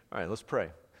All right, let's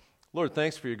pray. Lord,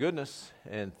 thanks for your goodness,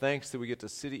 and thanks that we get to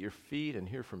sit at your feet and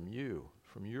hear from you,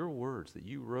 from your words that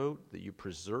you wrote, that you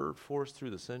preserved for us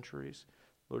through the centuries.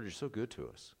 Lord, you're so good to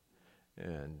us,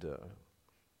 and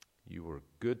you were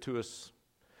good to us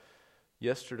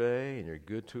yesterday, and you're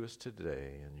good to us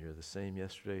today, and you're the same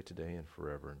yesterday, today, and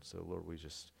forever. And so, Lord, we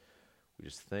just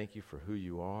thank you for who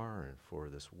you are and for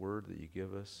this word that you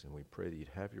give us, and we pray that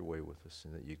you'd have your way with us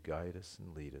and that you'd guide us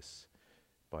and lead us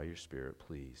by your Spirit,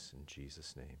 please, in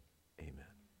Jesus' name. Amen.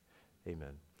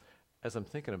 Amen. As I'm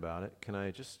thinking about it, can I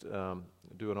just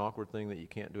do an awkward thing that you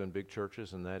can't do in big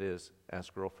churches, and that is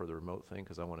ask Earl for the remote thing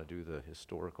because I want to do the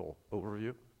historical overview?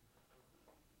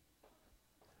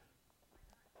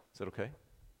 Is that okay?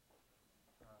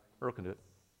 Earl can do it.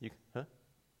 You want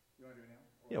to do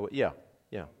it now? Yeah.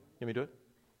 You want me to do it?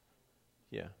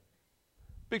 Yeah.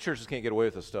 Big churches can't get away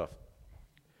with this stuff,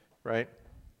 right?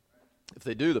 If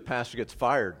they do, the pastor gets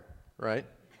fired, right?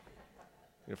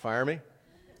 You gonna fire me?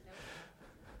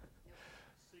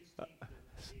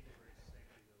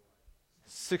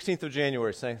 16th of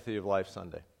January, Sanctity of Life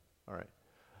Sunday. All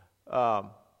right.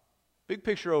 Big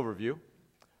picture overview.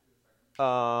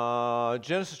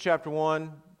 Genesis chapter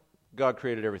 1, God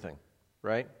created everything,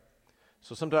 right?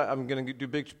 So sometimes I'm going to do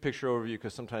big picture overview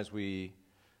because sometimes we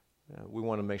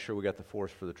want to make sure we got the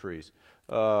forest for the trees.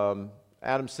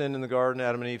 Adam sinned in the garden.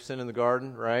 Adam and Eve sinned in the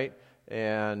garden, right?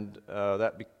 And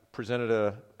that presented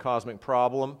a cosmic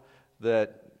problem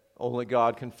that only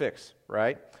God can fix,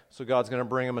 right? So God's going to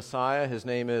bring a Messiah. His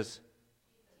name is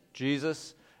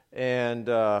Jesus. And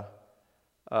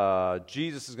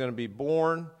Jesus is going to be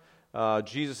born.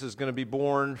 Jesus is going to be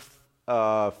born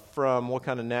from what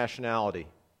kind of nationality?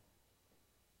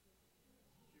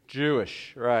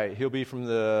 Jewish, right. He'll be from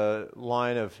the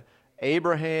line of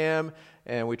Abraham,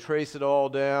 and we trace it all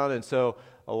down. And so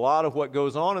a lot of what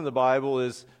goes on in the Bible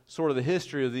is sort of the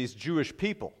history of these Jewish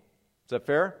people. Is that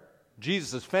fair?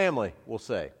 Jesus' family, we'll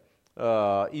say,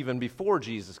 even before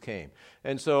Jesus came.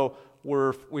 And so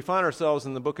we find ourselves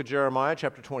in the book of Jeremiah,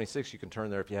 chapter 26. You can turn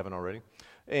there if you haven't already.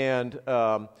 And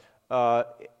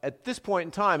at this point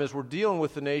in time, as we're dealing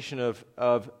with the nation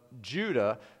of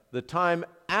Judah, the time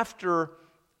after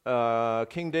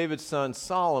King David's son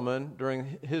Solomon,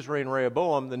 during his reign,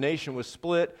 Rehoboam, the nation was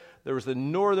split. There was the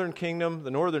northern kingdom,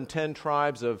 the northern 10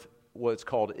 tribes of what's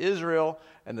called Israel,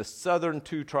 and the southern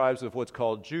 2 tribes of what's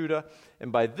called Judah.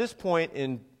 And by this point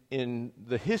in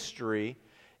the history,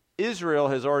 Israel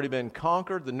has already been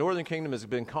conquered. The northern kingdom has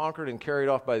been conquered and carried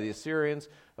off by the Assyrians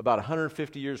about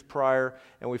 150 years prior.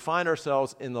 And we find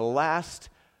ourselves in the last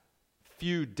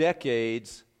few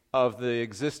decades of the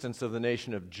existence of the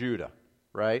nation of Judah.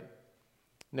 Right?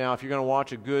 Now, if you're going to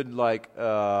watch a good,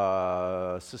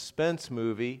 suspense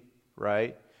movie,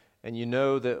 right, and you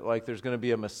know that, there's going to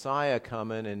be a Messiah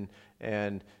coming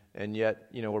and yet,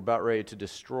 we're about ready to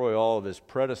destroy all of his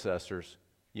predecessors,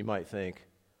 you might think,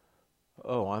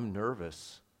 oh, I'm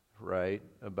nervous, right,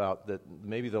 about that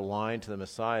maybe the line to the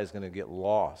Messiah is going to get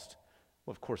lost.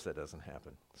 Well, of course that doesn't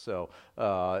happen. So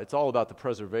it's all about the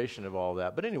preservation of all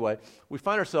that. But anyway, we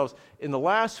find ourselves in the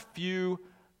last few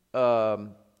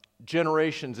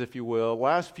generations, if you will,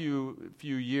 last few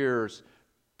years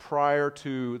prior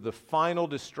to the final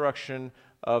destruction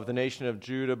of the nation of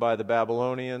Judah by the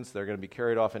Babylonians. They're going to be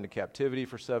carried off into captivity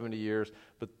for 70 years,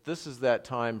 but this is that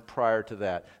time prior to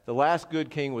that. The last good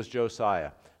king was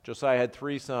Josiah. Josiah had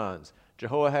 3 sons,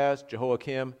 Jehoahaz,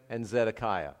 Jehoiakim, and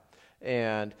Zedekiah.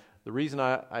 And the reason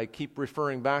I keep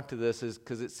referring back to this is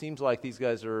because it seems like these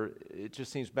guys it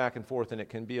just seems back and forth, and it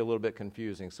can be a little bit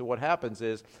confusing. So what happens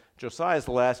is Josiah is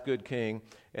the last good king,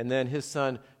 and then his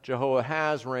son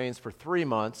Jehoahaz reigns for 3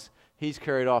 months. He's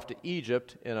carried off to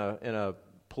Egypt in a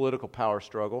political power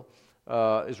struggle,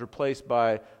 is replaced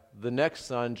by the next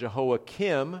son,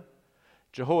 Jehoiakim.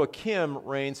 Jehoiakim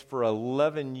reigns for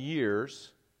 11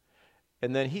 years,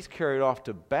 and then he's carried off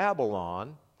to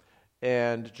Babylon.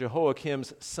 And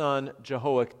Jehoiakim's son,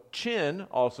 Jehoiachin,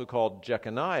 also called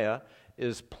Jeconiah,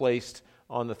 is placed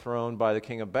on the throne by the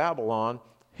king of Babylon.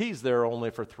 He's there only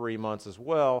for 3 months as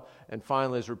well, and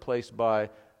finally is replaced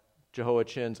by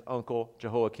Jehoiachin's uncle,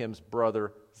 Jehoiakim's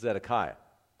brother, Zedekiah.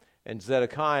 And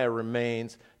Zedekiah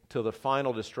remains till the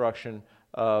final destruction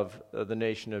of the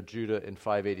nation of Judah in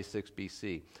 586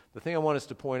 BC. The thing I want us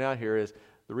to point out here is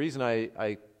the reason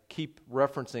I keep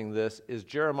referencing this is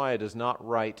Jeremiah does not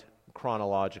write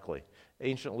chronologically.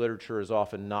 Ancient literature is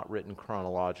often not written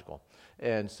chronological.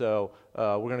 And so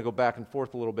we're going to go back and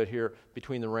forth a little bit here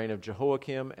between the reign of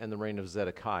Jehoiakim and the reign of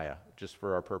Zedekiah, just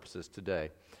for our purposes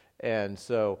today. And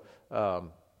so I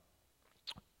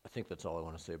think that's all I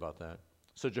want to say about that.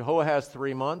 So Jehoahaz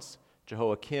 3 months,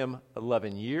 Jehoiakim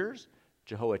 11 years,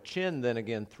 Jehoiachin, then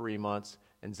again 3 months,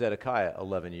 and Zedekiah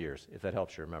 11 years, if that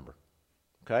helps you remember.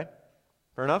 Okay?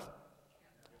 Fair enough?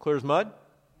 Clear as mud?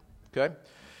 Okay?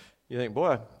 You think,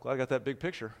 boy, I'm glad I got that big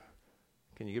picture.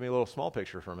 Can you give me a little small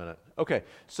picture for a minute? Okay,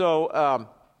 so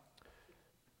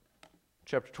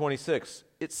chapter 26.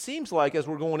 It seems like as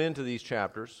we're going into these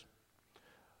chapters,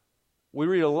 we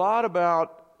read a lot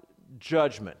about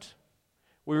judgment.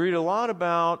 We read a lot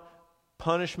about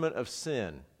punishment of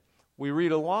sin. We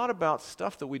read a lot about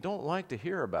stuff that we don't like to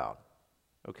hear about,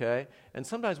 okay? And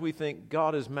sometimes we think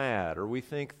God is mad, or we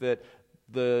think that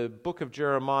the book of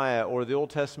Jeremiah or the Old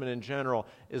Testament in general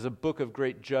is a book of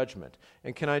great judgment.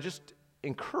 And can I just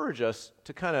encourage us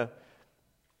to kind of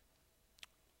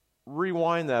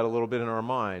rewind that a little bit in our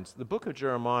minds? The book of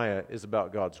Jeremiah is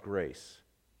about God's grace.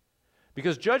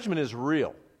 Because judgment is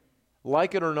real,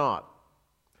 like it or not.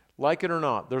 Like it or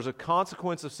not, there's a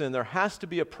consequence of sin. There has to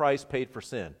be a price paid for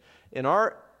sin. In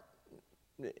our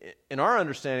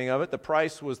understanding of it, the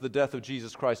price was the death of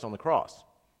Jesus Christ on the cross.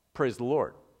 Praise the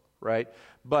Lord, right?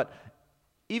 But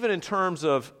even in terms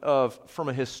of from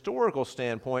a historical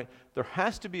standpoint, there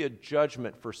has to be a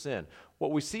judgment for sin.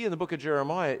 What we see in the book of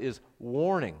Jeremiah is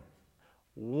warning,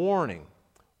 warning,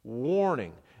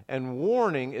 warning. And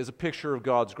warning is a picture of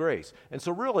God's grace. And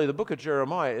so really, the book of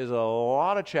Jeremiah is a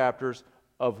lot of chapters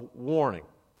of warning,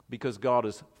 because God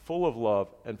is full of love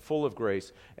and full of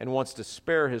grace and wants to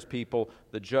spare his people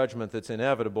the judgment that's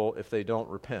inevitable if they don't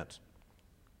repent.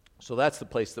 So that's the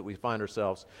place that we find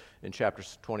ourselves in chapter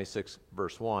 26,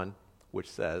 verse 1,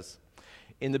 which says,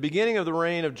 "In the beginning of the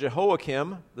reign of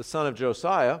Jehoiakim, the son of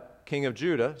Josiah, king of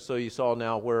Judah," so you saw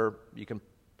now where you can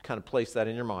kind of place that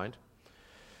in your mind,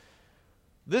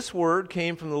 "this word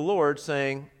came from the Lord,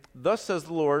 saying, 'Thus says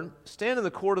the Lord, stand in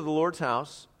the court of the Lord's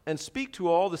house, and speak to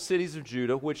all the cities of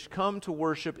Judah which come to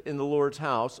worship in the Lord's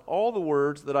house all the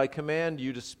words that I command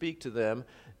you to speak to them.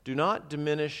 Do not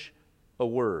diminish a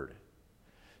word.'"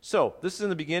 So, this is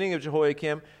in the beginning of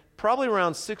Jehoiakim, probably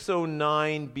around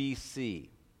 609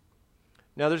 BC.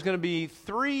 Now, there's going to be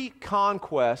 3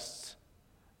 conquests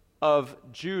of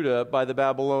Judah by the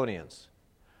Babylonians,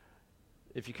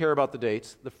 if you care about the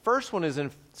dates. The first one is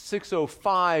in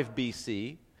 605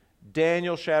 BC.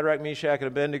 Daniel, Shadrach, Meshach, and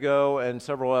Abednego, and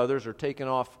several others are taken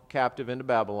off captive into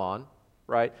Babylon,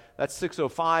 right? That's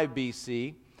 605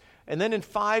 BC. And then in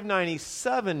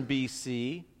 597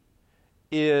 BC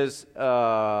is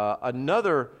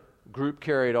another group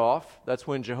carried off. That's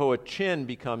when Jehoiachin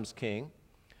becomes king.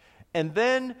 And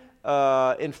then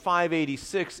in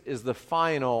 586 is the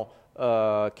final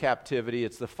captivity.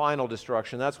 It's the final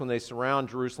destruction. That's when they surround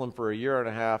Jerusalem for a year and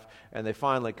a half, and they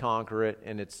finally conquer it,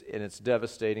 and it's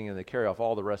devastating, and they carry off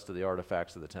all the rest of the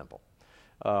artifacts of the temple.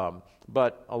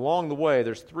 But along the way,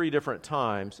 there's 3 different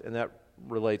times, and that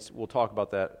relates, we'll talk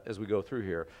about that as we go through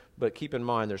here, but keep in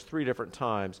mind there's 3 different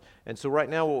times. And so right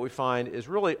now what we find is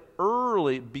really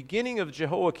early, beginning of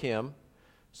Jehoiakim.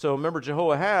 So remember,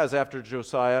 Jehoahaz, after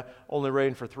Josiah, only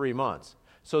reigned for 3 months.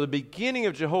 So the beginning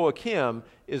of Jehoiakim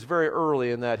is very early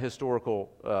in that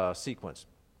historical sequence.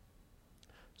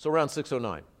 So around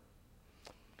 609.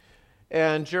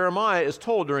 And Jeremiah is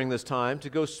told during this time to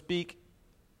go speak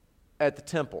at the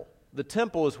temple. The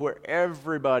temple is where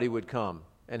everybody would come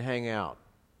and hang out.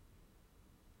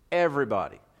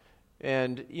 Everybody.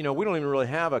 And, we don't even really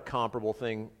have a comparable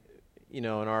thing, in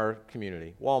our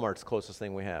community. Walmart's the closest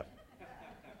thing we have.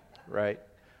 Right?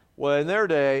 Well, in their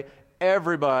day,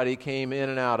 everybody came in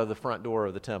and out of the front door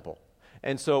of the temple.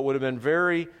 And so it would have been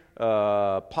very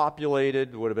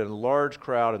populated, would have been a large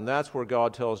crowd, and that's where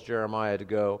God tells Jeremiah to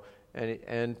go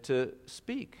and to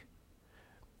speak.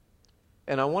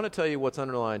 And I want to tell you what's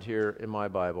underlined here in my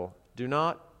Bible. Do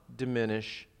not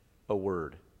diminish a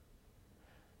word.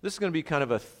 This is going to be kind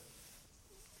of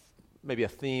maybe a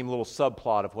theme, little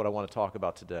subplot of what I want to talk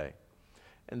about today.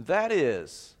 And that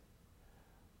is,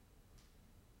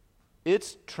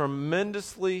 it's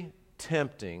tremendously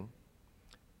tempting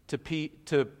to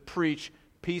preach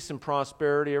peace and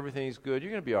prosperity, everything's good,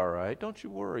 you're going to be all right, don't you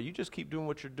worry, you just keep doing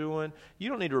what you're doing, you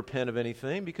don't need to repent of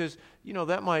anything, because,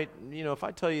 that might, if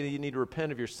I tell you that you need to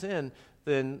repent of your sin,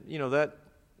 then, that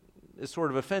is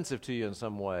sort of offensive to you in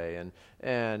some way,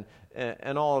 and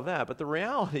all of that. But the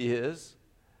reality is,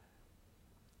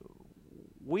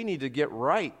 we need to get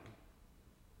right.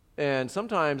 And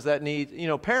sometimes that needs,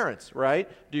 parents, right?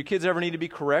 Do your kids ever need to be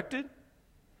corrected?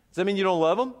 Does that mean you don't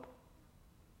love them?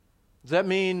 Does that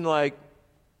mean,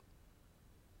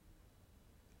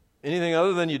 anything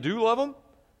other than you do love them?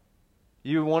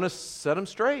 You want to set them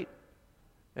straight.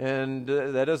 And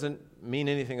that doesn't mean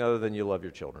anything other than you love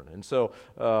your children. And so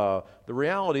the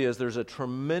reality is there's a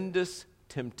tremendous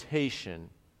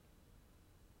temptation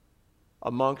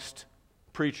amongst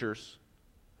preachers,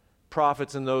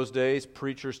 prophets in those days,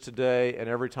 preachers today, and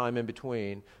every time in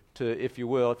between, to, if you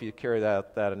will, if you carry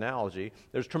that analogy,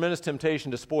 there's tremendous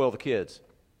temptation to spoil the kids.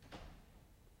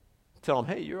 Tell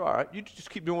them, hey, you're all right. You just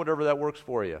keep doing whatever that works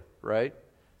for you, right?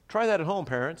 Try that at home,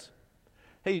 parents.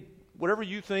 Hey, whatever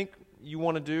you think you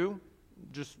want to do,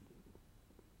 just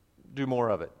do more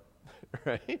of it,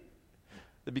 right?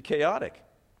 It'd be chaotic,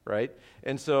 right?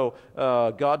 And so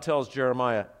God tells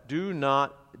Jeremiah, do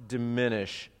not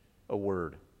diminish a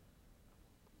word.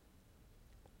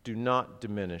 Do not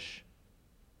diminish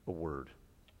a word.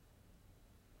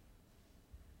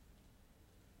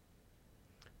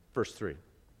 Verse 3.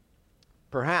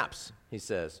 Perhaps, he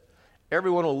says,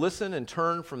 everyone will listen and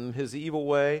turn from his evil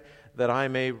way, that I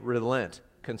may relent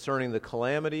concerning the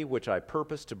calamity which I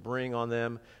purpose to bring on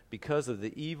them because of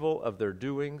the evil of their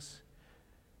doings.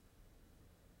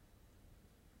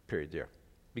 Period there.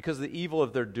 Because of the evil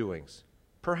of their doings.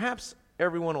 Perhaps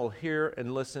everyone will hear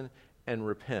and listen and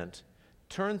repent,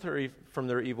 turn from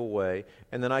their evil way,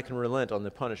 and then I can relent on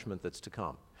the punishment that's to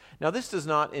come. Now, this does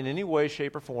not in any way,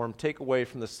 shape, or form take away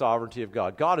from the sovereignty of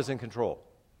God. God is in control.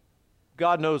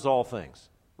 God knows all things,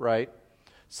 right?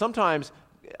 Sometimes,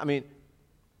 I mean,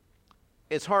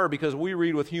 it's hard because we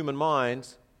read with human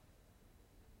minds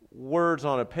words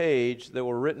on a page that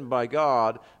were written by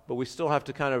God, but we still have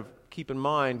to kind of keep in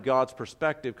mind God's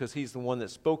perspective because He's the one that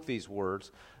spoke these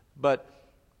words. But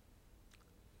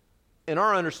in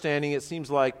our understanding, it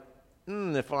seems like,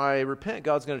 if I repent,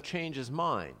 God's going to change His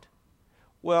mind.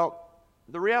 Well,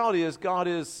 the reality is God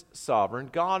is sovereign.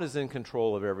 God is in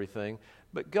control of everything.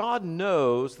 But God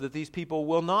knows that these people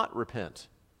will not repent.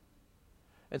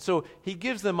 And so He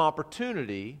gives them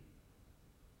opportunity,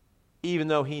 even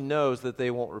though He knows that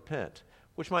they won't repent.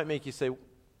 Which might make you say,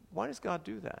 why does God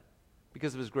do that?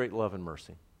 Because of His great love and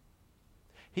mercy.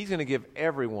 He's going to give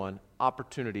everyone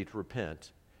opportunity to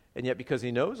repent. And yet because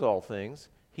He knows all things,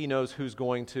 He knows who's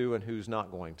going to and who's not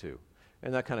going to.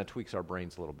 And that kind of tweaks our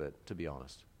brains a little bit, to be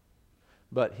honest.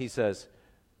 But He says,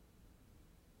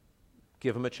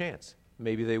 give them a chance.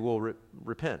 Maybe they will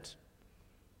repent.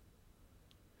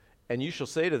 And you shall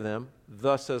say to them,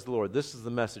 thus says the Lord. This is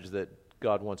the message that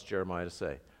God wants Jeremiah to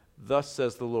say. Thus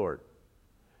says the Lord.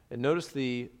 And notice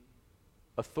the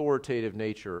authoritative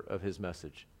nature of His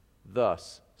message.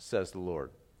 Thus says the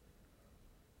Lord.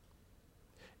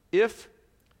 If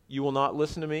you will not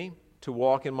listen to me, to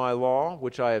walk in my law,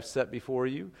 which I have set before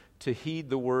you, to heed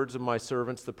the words of my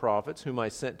servants the prophets, whom I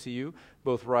sent to you,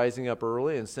 both rising up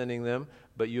early and sending them,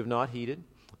 but you have not heeded,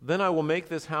 then I will make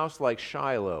this house like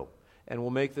Shiloh, and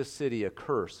will make this city a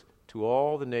curse to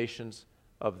all the nations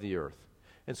of the earth.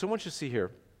 And so I want you to see here,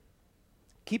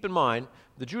 keep in mind,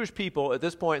 the Jewish people at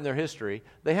this point in their history,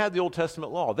 they had the Old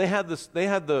Testament law. They had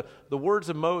the words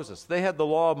of Moses. They had the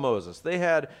law of Moses. They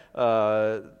had,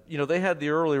 they had the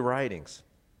early writings.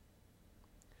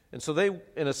 And so they,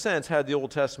 in a sense, had the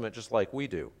Old Testament just like we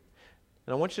do.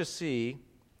 And I want you to see,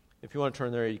 if you want to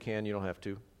turn there, you can. You don't have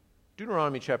to.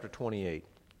 Deuteronomy chapter 28.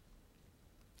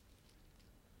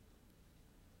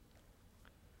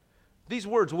 These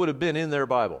words would have been in their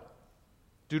Bible.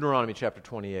 Deuteronomy chapter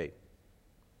 28.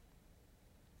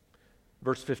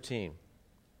 Verse 15. It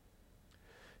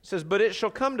says, but it shall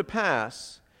come to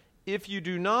pass, if you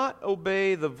do not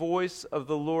obey the voice of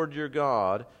the Lord your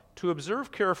God, to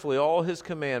observe carefully all His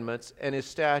commandments and His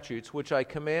statutes, which I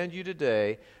command you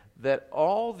today, that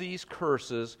all these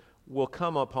curses will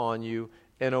come upon you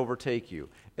and overtake you.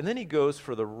 And then he goes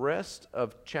for the rest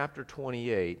of chapter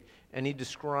 28, and he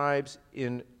describes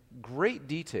in great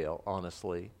detail,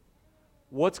 honestly,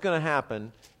 what's going to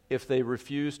happen if they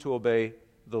refuse to obey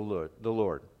the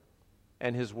Lord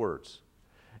and His words.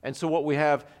 And so what we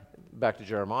have, back to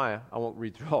Jeremiah, I won't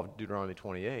read through all of Deuteronomy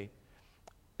 28.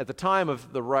 At the time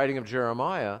of the writing of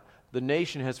Jeremiah, the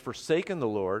nation has forsaken the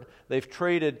Lord. They've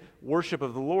traded worship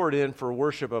of the Lord in for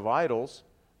worship of idols.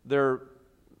 They're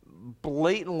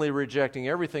blatantly rejecting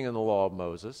everything in the law of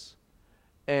Moses,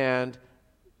 and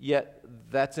yet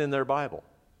that's in their Bible.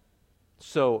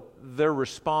 So they're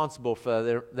responsible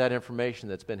for that information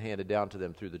that's been handed down to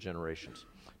them through the generations,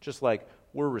 just like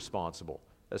we're responsible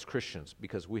as Christians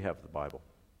because we have the Bible.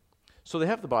 So they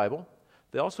have the Bible.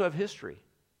 They also have history,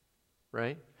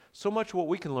 right? So much of what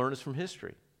we can learn is from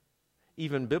history,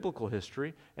 even biblical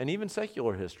history and even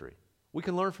secular history. We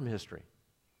can learn from history.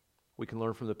 We can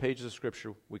learn from the pages of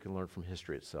Scripture. We can learn from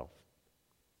history itself.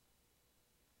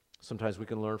 Sometimes we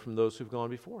can learn from those who've gone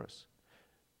before us.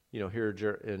 You know, here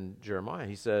in Jeremiah,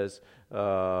 he says,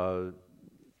 to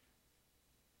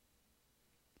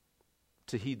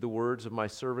heed the words of my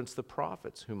servants, the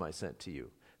prophets, whom I sent to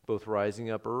you, both rising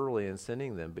up early and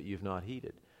sending them, but you've not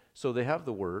heeded. So they have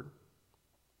the Word.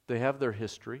 They have their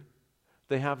history.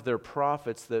 They have their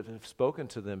prophets that have spoken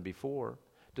to them before.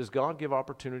 Does God give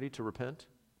opportunity to repent?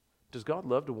 Does God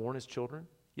love to warn His children?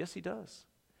 Yes, He does.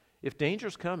 If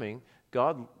danger's coming,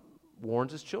 God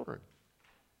warns His children.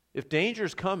 If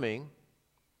danger's coming,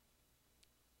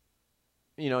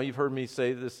 you've heard me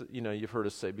say this, you've heard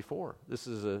us say before. This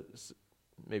is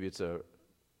maybe it's a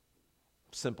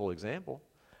simple example,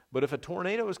 but if a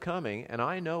tornado is coming and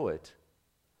I know it,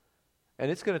 and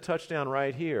it's going to touch down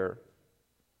right here,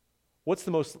 what's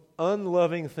the most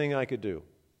unloving thing I could do?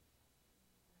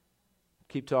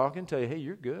 Keep talking, tell you, hey,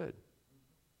 you're good.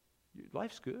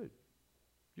 Life's good.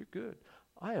 You're good.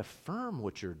 I affirm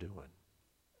what you're doing.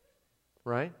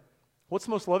 Right? What's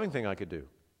the most loving thing I could do?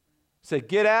 Say,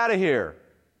 get out of here.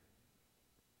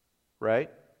 Right?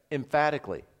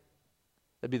 Emphatically.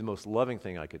 That'd be the most loving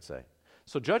thing I could say.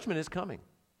 So judgment is coming.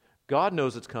 God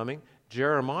knows it's coming.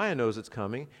 Jeremiah knows it's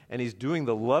coming. And he's doing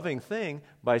the loving thing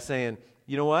by saying,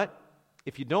 you know what?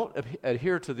 If you don't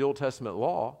adhere to the Old Testament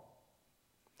law,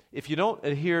 if you don't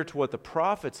adhere to what the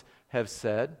prophets have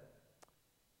said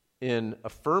in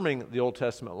affirming the Old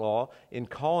Testament law, in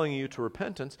calling you to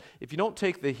repentance, if you don't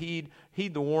take the heed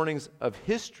the warnings of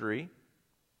history,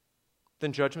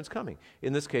 then judgment's coming.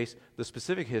 In this case, the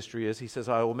specific history is, he says,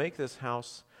 I will make this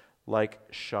house like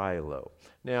Shiloh.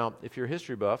 Now, if you're a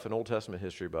history buff, an Old Testament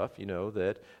history buff, you know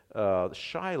that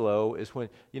Shiloh is when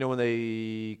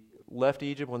they left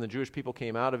Egypt, when the Jewish people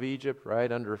came out of Egypt,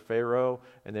 right, under Pharaoh,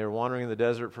 and they were wandering in the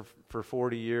desert for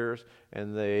 40 years,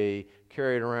 and they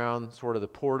carried around sort of the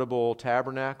portable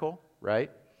tabernacle,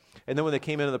 right? And then when they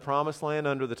came into the Promised Land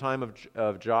under the time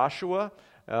of Joshua,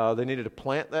 they needed to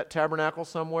plant that tabernacle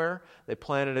somewhere. They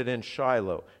planted it in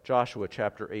Shiloh, Joshua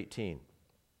chapter 18.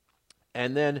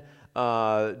 And then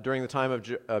during the time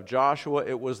of Joshua,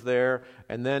 it was there.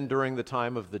 And then during the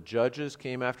time of the judges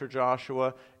came after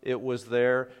Joshua, it was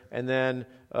there. And then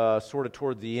sort of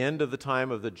toward the end of the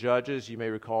time of the judges, you may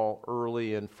recall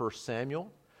early in 1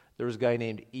 Samuel, there was a guy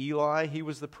named Eli. He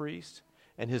was the priest.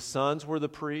 And his sons were the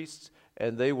priests.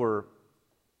 And they were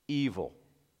evil.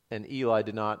 And Eli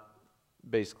did not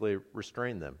basically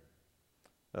restrain them.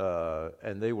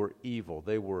 And they were evil.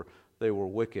 They were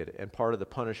wicked. And part of the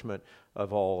punishment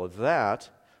of all of that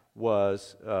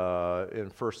was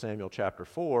in 1 Samuel chapter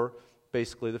 4,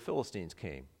 basically the Philistines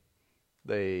came.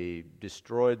 They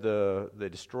destroyed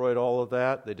all of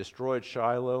that. They destroyed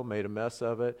Shiloh, made a mess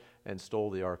of it, and stole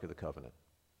the Ark of the Covenant,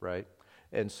 right?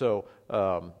 And so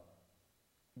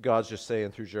God's just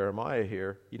saying through Jeremiah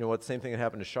here, you know what, the same thing that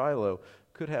happened to Shiloh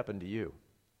could happen to you.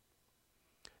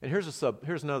 And here's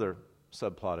another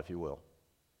subplot, if you will.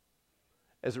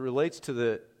 As it relates to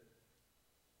the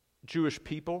Jewish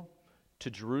people, to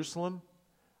Jerusalem,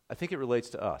 I think it relates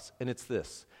to us. And it's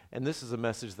this. And this is a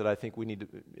message that I think we need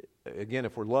to, again,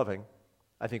 if we're loving,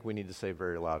 I think we need to say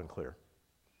very loud and clear.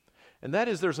 And that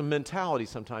is, there's a mentality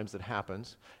sometimes that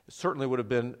happens, it certainly would have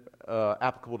been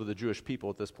applicable to the Jewish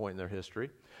people at this point in their history,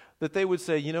 that they would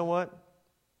say, you know what,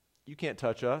 you can't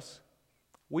touch us.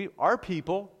 Our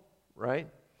people, right?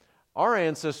 Our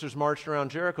ancestors marched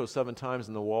around Jericho 7 times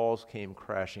and the walls came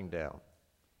crashing down,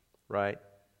 right?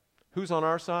 Who's on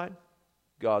our side?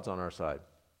 God's on our side.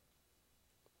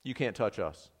 You can't touch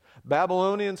us.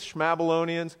 Babylonians,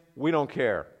 Schmabylonians, we don't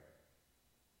care,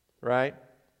 right?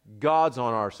 God's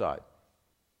on our side.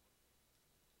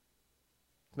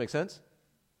 Make sense?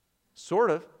 Sort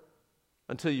of,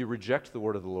 until you reject the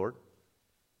word of the Lord,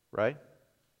 right?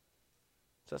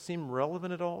 Does that seem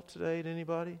relevant at all today to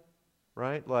anybody?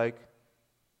 Right? Like,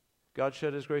 God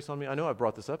shed His grace on me. I know I've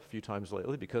brought this up a few times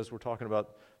lately because we're talking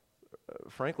about,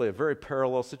 frankly, a very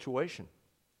parallel situation.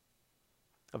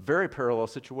 A very parallel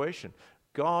situation.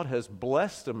 God has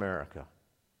blessed America.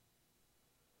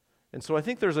 And so I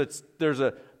think there's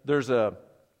a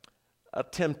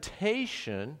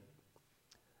temptation.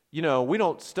 You know, we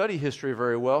don't study history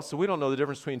very well, so we don't know the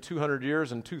difference between 200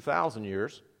 years and 2,000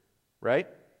 years, right?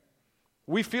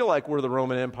 We feel like we're the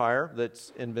Roman Empire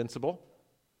that's invincible,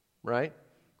 right?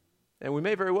 And we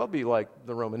may very well be like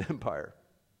the Roman Empire,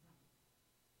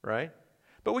 right?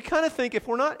 But we kind of think if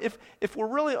we're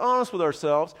really honest with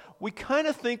ourselves, we kind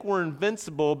of think we're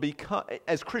invincible because,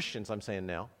 as Christians, I'm saying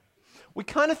now, we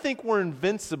kind of think we're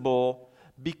invincible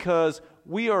because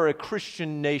we are a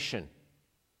Christian nation.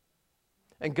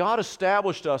 And God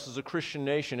established us as a Christian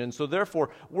nation, and so therefore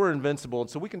we're invincible, and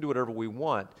so we can do whatever we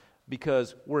want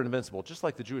because we're invincible, just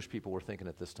like the Jewish people were thinking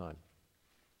at this time.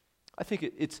 I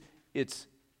think it's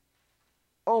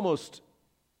almost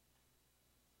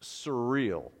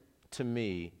surreal to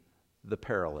me, the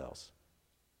parallels.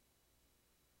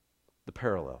 The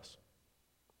parallels.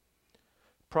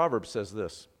 Proverbs says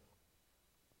this,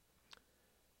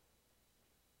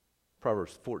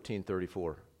 Proverbs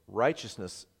 14:34.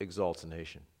 Righteousness exalts a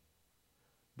nation,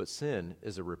 but sin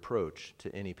is a reproach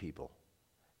to any people,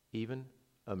 even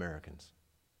Americans.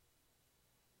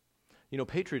 You know,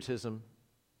 patriotism,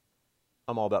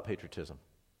 I'm all about patriotism.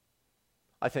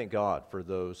 I thank God for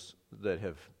those that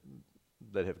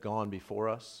have gone before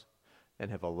us and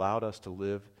have allowed us to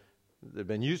live, that have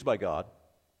been used by God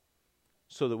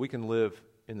so that we can live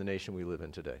in the nation we live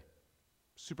in today.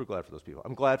 Super glad for those people.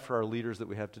 I'm glad for our leaders that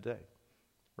we have today,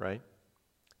 right?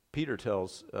 Peter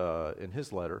tells in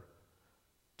his letter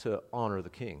to honor the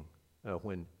king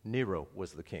when Nero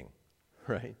was the king,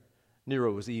 right?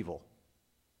 Nero was evil.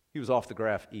 He was off the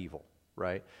graph evil,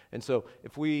 right? And so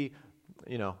if we,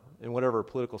 in whatever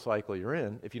political cycle you're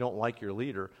in, if you don't like your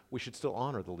leader, we should still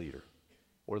honor the leader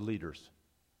or leaders,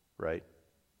 right?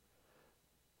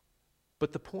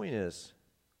 But the point is,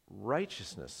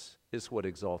 righteousness is what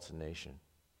exalts a nation.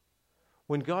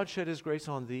 When God shed his grace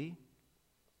on thee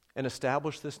and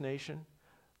established this nation,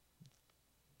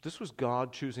 this was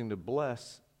God choosing to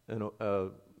bless a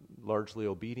largely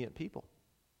obedient people.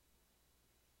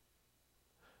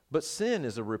 But sin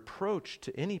is a reproach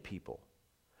to any people.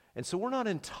 And so we're not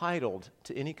entitled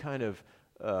to any kind of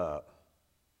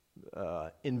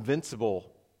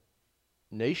invincible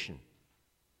nation.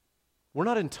 We're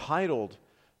not entitled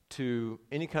to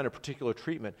any kind of particular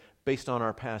treatment based on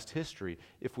our past history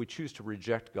if we choose to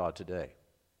reject God today.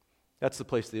 That's the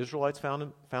place the Israelites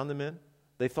found them in.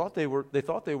 They thought they were, they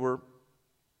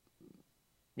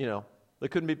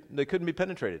couldn't be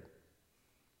penetrated.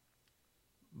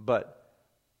 But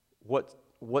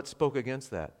what spoke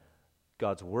against that?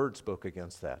 God's word spoke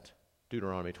against that.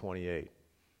 Deuteronomy 28.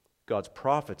 God's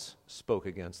prophets spoke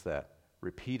against that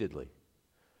repeatedly.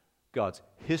 God's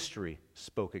history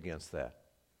spoke against that.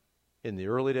 In the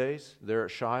early days, there at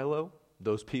Shiloh,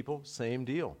 those people, same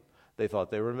deal. They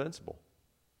thought they were invincible.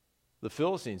 The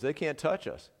Philistines, they can't touch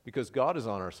us because God is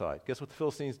on our side. Guess what the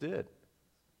Philistines did?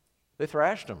 They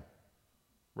thrashed them,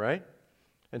 right?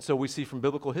 And so we see from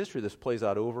biblical history this plays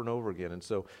out over and over again. And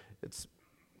so it's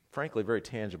frankly very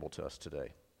tangible to us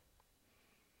today.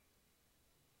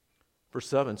 Verse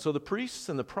 7, so the priests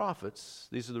and the prophets,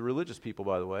 these are the religious people,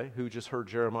 by the way, who just heard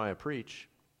Jeremiah preach,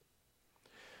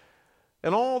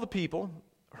 and all the people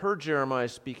heard Jeremiah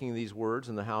speaking these words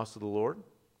in the house of the Lord.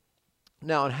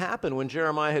 Now it happened when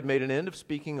Jeremiah had made an end of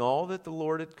speaking all that the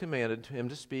Lord had commanded him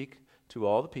to speak to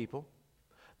all the people,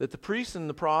 that the priests and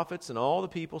the prophets and all the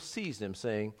people seized him,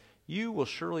 saying, you will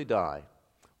surely die.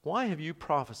 Why have you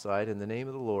prophesied in the name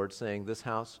of the Lord, saying, this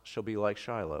house shall be like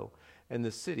Shiloh, and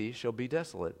this city shall be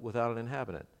desolate without an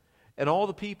inhabitant? And all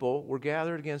the people were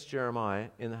gathered against Jeremiah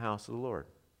in the house of the Lord.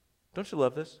 Don't you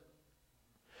love this?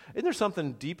 Isn't there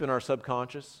something deep in our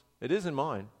subconscious, it is in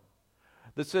mine,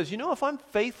 that says, if I'm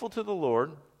faithful to the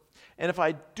Lord, and if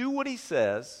I do what he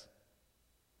says,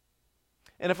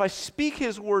 and if I speak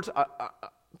his words,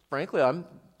 frankly, I'm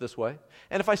this way,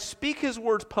 and if I speak his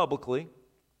words publicly,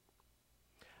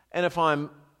 and if I'm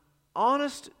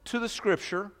honest to the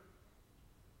Scripture,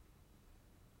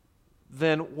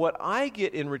 then what I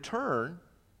get in return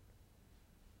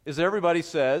is everybody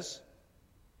says,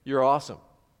 you're awesome.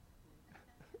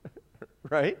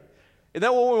 Right? Isn't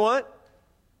that what we want?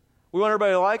 We want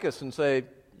everybody to like us and say,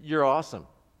 you're awesome.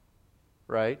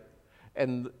 Right?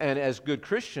 And as good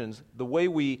Christians, the way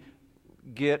we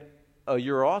get a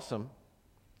you're awesome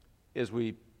is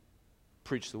we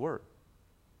preach the word.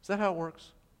 Is that how it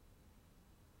works?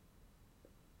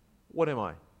 What am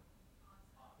I?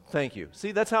 Thank you.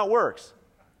 See, that's how it works.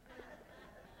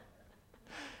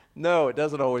 No, it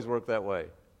doesn't always work that way.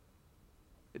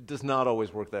 It does not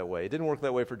always work that way. It didn't work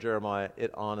that way for Jeremiah.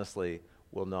 It honestly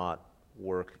will not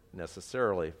work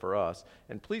necessarily for us.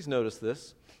 And please notice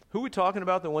this. Who are we talking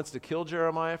about that wants to kill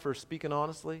Jeremiah for speaking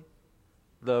honestly?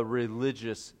 The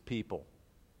religious people.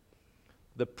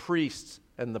 The priests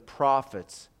and the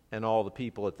prophets and all the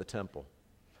people at the temple.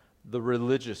 The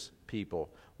religious people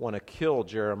want to kill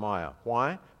Jeremiah.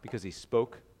 Why? Because he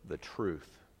spoke the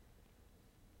truth.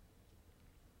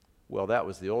 Well, that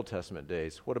was the Old Testament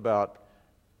days. What about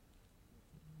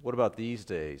these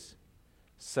days?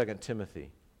 2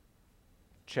 Timothy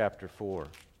chapter 4,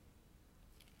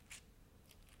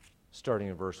 starting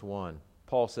in verse 1.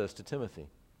 Paul says to Timothy,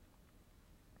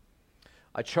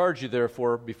 I charge you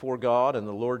therefore before God and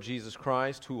the Lord Jesus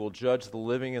Christ, who will judge the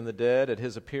living and the dead at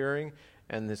his appearing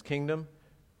and his kingdom,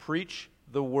 preach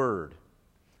the word.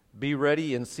 Be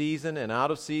ready in season and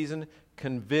out of season.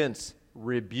 Convince,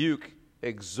 rebuke,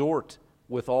 exhort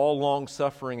with all long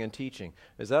suffering and teaching.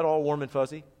 Is that all warm and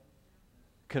fuzzy?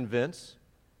 Convince,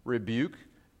 rebuke,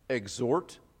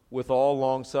 exhort with all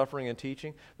long suffering and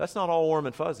teaching. That's not all warm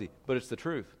and fuzzy, but it's the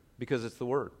truth. because it's the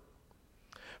Word.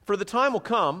 For the time will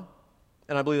come,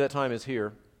 and I believe that time is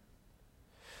here,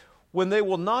 when they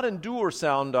will not endure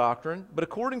sound doctrine, but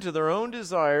according to their own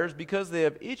desires, because they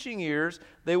have itching ears,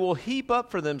 they will heap up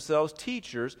for themselves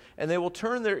teachers, and they will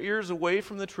turn their ears away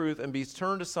from the truth and be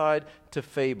turned aside to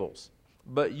fables.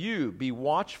 But you, be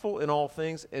watchful in all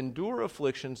things, endure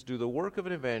afflictions, do the work of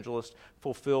an evangelist,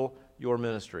 fulfill your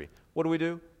ministry. What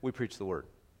do? We preach the Word.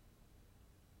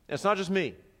 And it's not just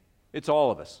me. It's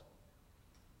all of us.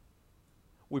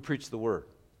 We preach the Word.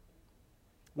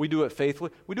 We do it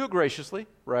faithfully. We do it graciously,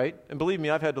 right? And believe me,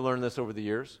 I've had to learn this over the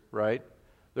years, right?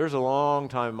 There's a long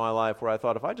time in my life where I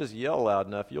thought, if I just yell loud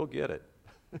enough, you'll get it.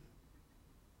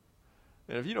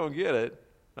 And if you don't get it,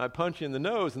 and I punch you in the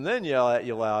nose and then yell at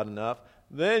you loud enough,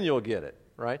 then you'll get it,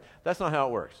 right? That's not how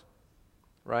it works,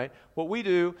 right? What we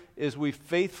do is we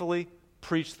faithfully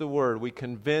preach the Word. We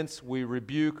convince, we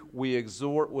rebuke, we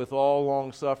exhort with all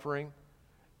long suffering,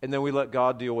 and then we let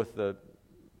God deal with the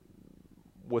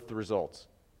results.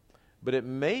 But it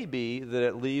may be that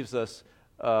it leaves us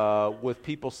with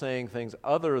people saying things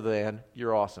other than,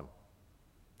 you're awesome.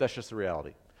 That's just the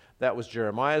reality. That was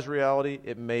Jeremiah's reality.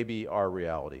 It may be our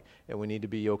reality. And we need to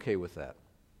be okay with that.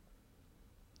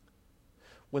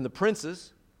 When the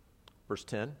princes, verse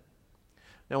 10,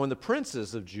 now when the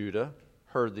princes of Judah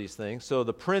heard these things, so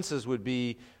the princes would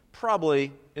be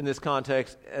probably, in this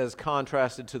context, as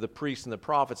contrasted to the priests and the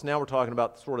prophets. Now we're talking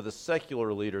about sort of the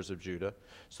secular leaders of Judah.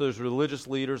 So there's religious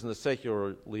leaders and the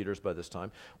secular leaders by this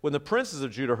time. When the princes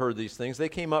of Judah heard these things, they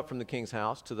came up from the king's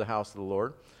house to the house of the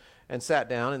Lord and sat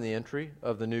down in the entry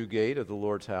of the new gate of the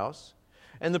Lord's house.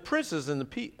 And the princes and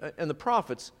the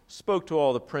prophets spoke to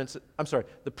all the princes,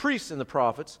 the priests and the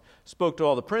prophets spoke to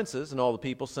all the princes and all the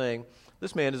people, saying,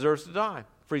 this man deserves to die,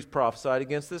 for he's prophesied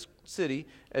against this city,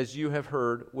 as you have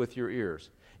heard with your ears.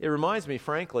 It reminds me,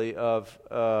 frankly, of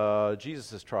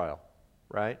Jesus' trial,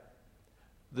 right?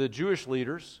 The Jewish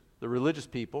leaders, the religious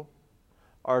people,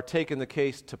 are taking the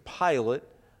case to Pilate,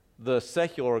 the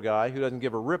secular guy who doesn't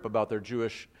give a rip about their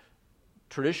Jewish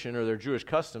tradition or their Jewish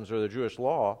customs or their Jewish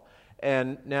law.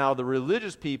 And now the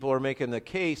religious people are making the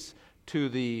case to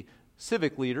the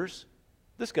civic leaders,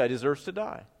 this guy deserves to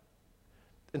die.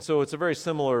 And so it's a very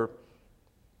similar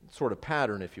sort of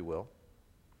pattern, if you will.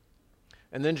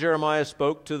 And then Jeremiah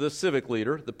spoke to the civic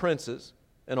leader, the princes,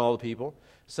 and all the people,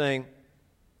 saying,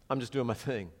 I'm just doing my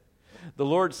thing. The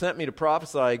Lord sent me to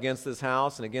prophesy against this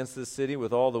house and against this city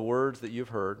with all the words that you've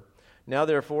heard. Now,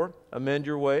 therefore, amend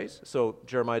your ways. So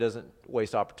Jeremiah doesn't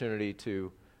waste opportunity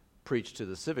to preach to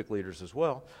the civic leaders as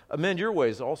well. Amend your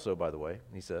ways also, by the way,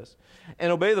 he says.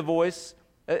 And obey the voice,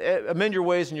 amend your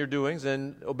ways and your doings,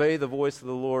 and obey the voice of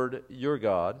the Lord your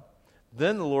God.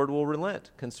 Then the Lord will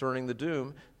relent concerning the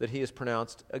doom that he has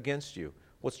pronounced against you.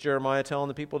 What's Jeremiah telling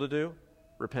the people to do?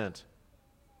 Repent.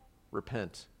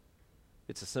 Repent.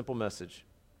 It's a simple message.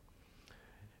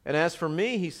 And as for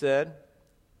me, he said,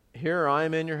 here I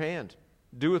am in your hand.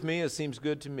 Do with me as seems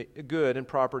good to me, good and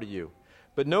proper to you.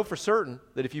 But know for certain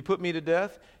that if you put me to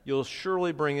death, you'll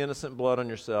surely bring innocent blood on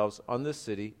yourselves, on this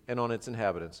city, and on its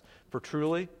inhabitants. For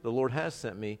truly, the Lord has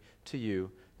sent me to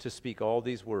you to speak all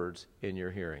these words in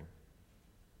your hearing.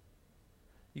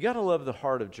 You got to love the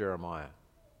heart of Jeremiah,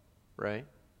 right?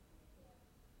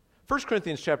 1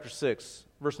 Corinthians chapter 6,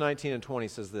 verse 19 and 20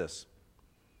 says this.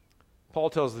 Paul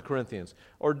tells the Corinthians,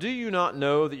 or do you not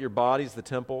know that your body is the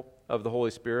temple of the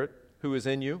Holy Spirit, who is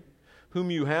in you,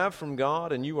 whom you have from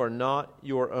God, and you are not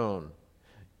your own?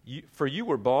 For you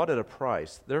were bought at a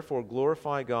price. Therefore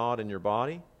glorify God in your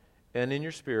body and in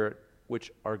your spirit,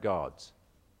 which are God's.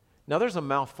 Now there's a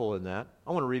mouthful in that.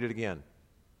 I want to read it again.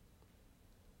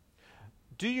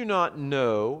 Do you not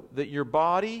know that your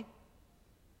body,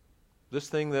 this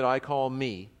thing that I call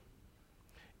me,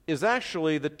 is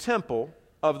actually the temple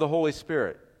of the Holy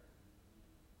Spirit,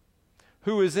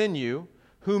 who is in you,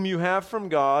 whom you have from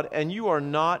God, and you are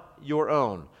not your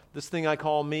own? This thing I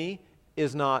call me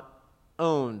is not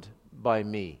owned by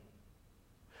me.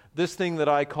 This thing that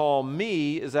I call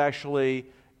me is actually,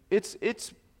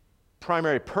 its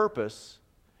primary purpose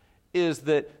is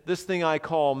that this thing I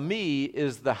call me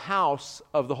is the house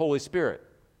of the Holy Spirit.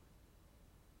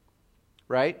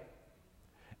 Right?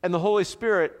 And the Holy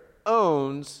Spirit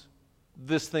owns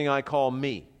this thing I call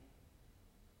me.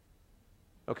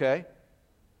 Okay?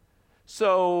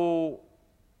 So,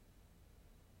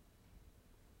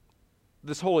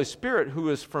 this Holy Spirit who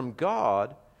is from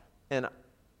God, and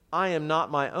I am not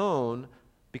my own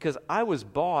because I was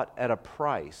bought at a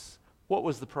price. What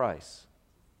was the price?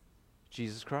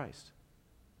 Jesus Christ.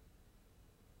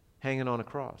 Hanging on a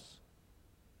cross.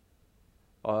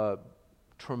 A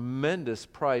tremendous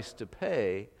price to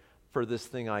pay for this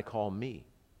thing I call me.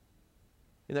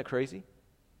 Isn't that crazy?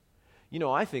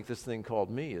 I think this thing called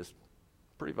me is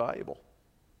pretty valuable,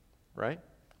 right?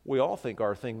 We all think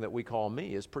our thing that we call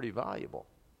me is pretty valuable.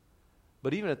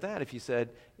 But even at that, if you said,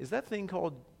 is that thing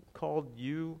called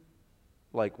you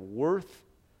like worth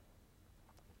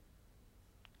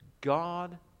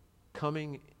God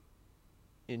coming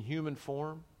in human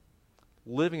form,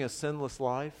 living a sinless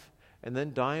life, and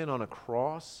then dying on a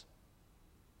cross,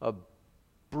 a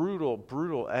brutal,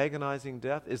 brutal, agonizing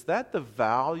death? Is that the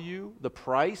value, the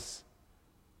price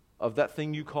of that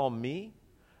thing you call me?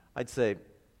 I'd say,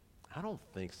 I don't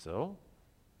think so.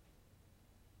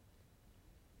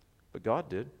 But God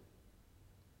did.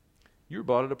 You were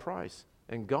bought at a price.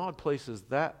 And God places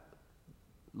that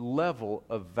level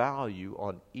of value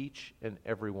on each and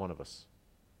every one of us.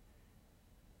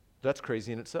 That's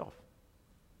crazy in itself.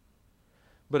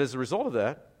 But as a result of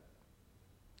that,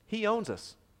 He owns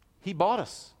us. He bought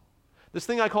us. This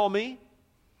thing I call me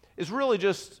is really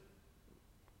just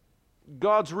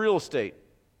God's real estate.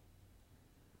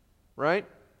 Right?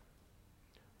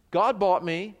 God bought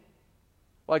me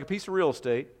like a piece of real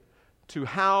estate to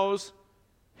house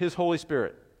His Holy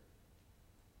Spirit.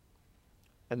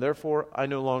 And therefore, I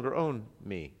no longer own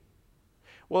me.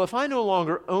 Well, if I no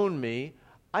longer own me,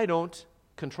 I don't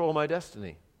control my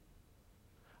destiny.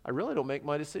 I really don't make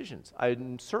my decisions.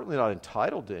 I'm certainly not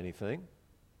entitled to anything.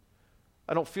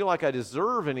 I don't feel like I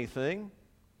deserve anything.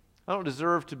 I don't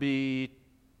deserve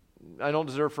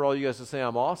for all you guys to say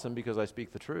I'm awesome because I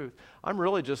speak the truth. I'm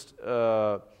really just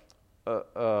on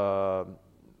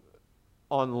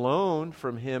loan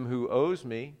from Him who owns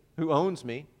me.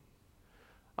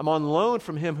 I'm on loan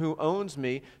from Him who owns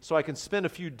me so I can spend a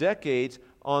few decades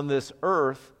on this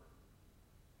earth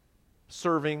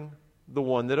serving the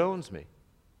one that owns me.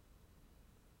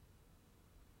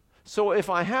 So if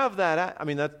I have that,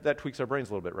 that tweaks our brains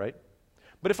a little bit, right?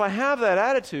 But if I have that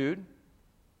attitude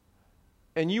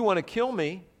and you want to kill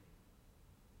me,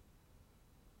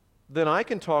 then I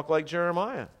can talk like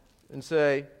Jeremiah and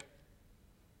say,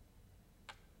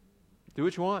 do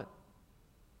what you want.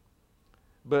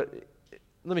 But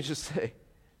let me just say,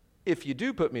 if you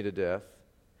do put me to death,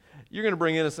 you're going to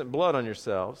bring innocent blood on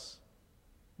yourselves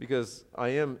because I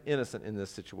am innocent in this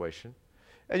situation.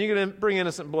 And you're going to bring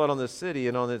innocent blood on this city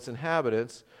and on its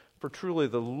inhabitants, for truly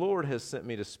the Lord has sent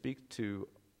me to speak to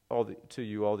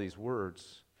you all these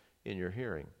words in your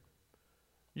hearing.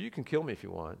 You can kill me if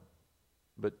you want,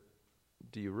 but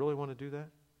do you really want to do that?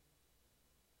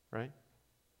 Right?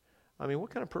 What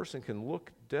kind of person can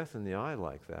look death in the eye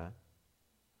like that?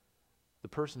 The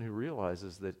person who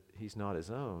realizes that he's not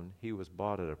his own, he was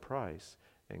bought at a price,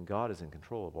 and God is in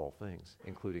control of all things,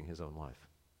 including his own life.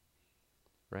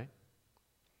 Right?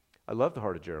 I love the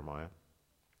heart of Jeremiah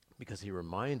because he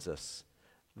reminds us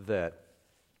that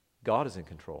God is in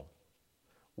control.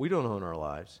 We don't own our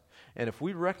lives. And if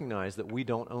we recognize that we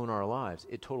don't own our lives,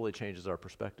 it totally changes our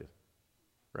perspective.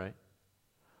 Right?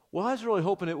 Well, I was really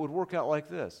hoping it would work out like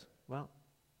this. Well,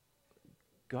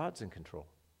 God's in control.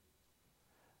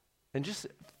 And just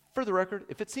for the record,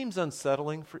 if it seems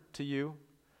unsettling to you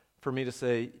for me to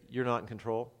say you're not in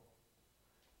control,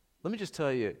 let me just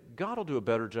tell you, God will do a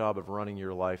better job of running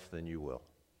your life than you will.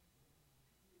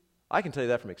 I can tell you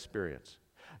that from experience.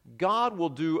 God will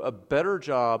do a better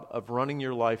job of running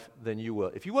your life than you will.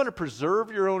 If you want to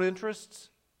preserve your own interests,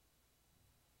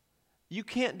 you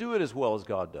can't do it as well as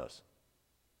God does.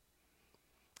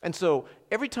 And so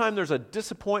every time there's a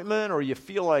disappointment or you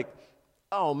feel like,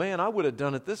 oh man, I would have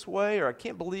done it this way, or I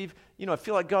can't believe, I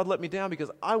feel like God let me down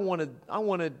because I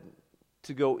wanted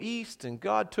to go east and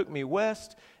God took me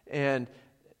west, and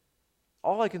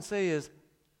all I can say is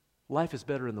life is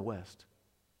better in the west.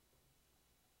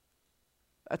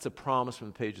 That's a promise from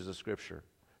the pages of Scripture.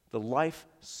 The life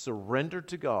surrendered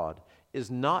to God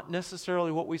is not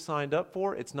necessarily what we signed up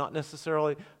for. It's not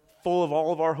necessarily full of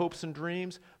all of our hopes and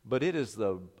dreams, but it is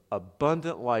the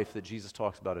abundant life that Jesus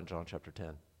talks about in John chapter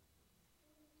 10.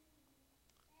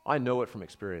 I know it from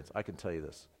experience. I can tell you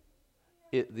this.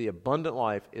 The abundant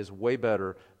life is way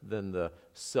better than the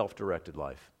self-directed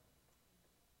life.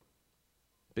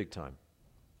 Big time.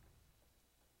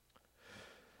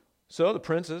 So the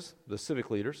princes, the civic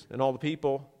leaders, and all the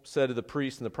people said to the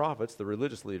priests and the prophets, the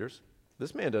religious leaders,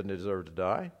 this man doesn't deserve to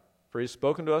die, for he has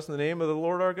spoken to us in the name of the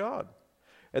Lord our God.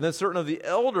 And then certain of the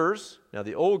elders, now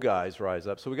the old guys rise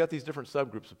up. So we got these different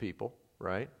subgroups of people,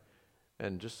 right?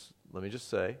 And let me just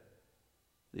say,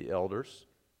 the elders,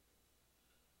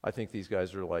 I think these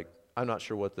guys are like, I'm not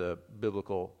sure what the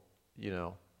biblical,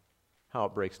 how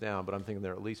it breaks down, but I'm thinking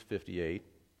they're at least 58.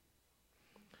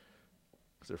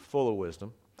 Because they're full of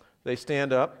wisdom. They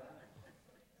stand up.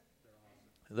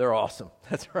 They're awesome.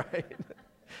 That's right.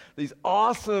 These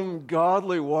awesome,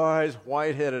 godly, wise,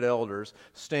 white-headed elders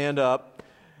stand up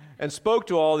and spoke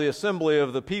to all the assembly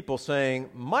of the people, saying,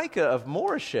 Micah of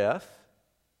Moresheth,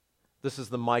 this is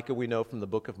the Micah we know from the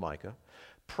book of Micah,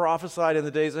 prophesied in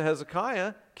the days of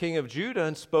Hezekiah, king of Judah,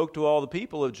 and spoke to all the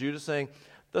people of Judah, saying,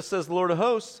 Thus says the Lord of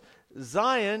hosts,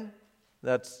 Zion,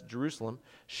 that's Jerusalem,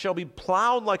 shall be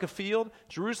plowed like a field.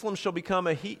 Jerusalem shall become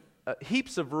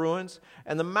heaps of ruins,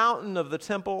 and the mountain of the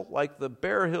temple like the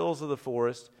bare hills of the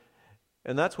forest.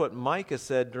 And that's what Micah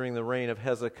said during the reign of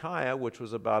Hezekiah, which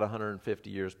was about 150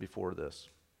 years before this.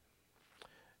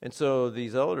 And so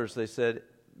these elders, they said,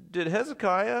 did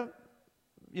Hezekiah,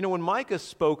 when Micah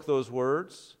spoke those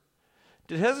words,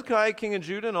 did Hezekiah, king of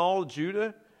Judah, and all of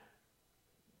Judah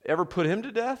ever put him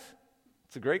to death?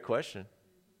 It's a great question.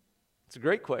 It's a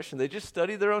great question. They just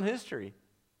studied their own history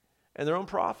and their own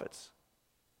prophets.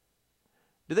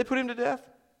 Did they put him to death?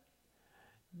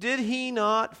 Did he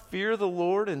not fear the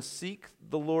Lord and seek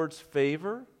the Lord's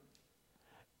favor?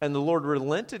 And the Lord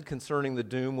relented concerning the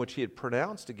doom which he had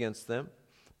pronounced against them.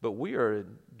 But we are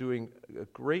doing a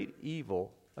great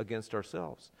evil against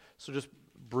ourselves. So just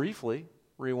briefly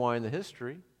rewind the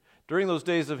history. During those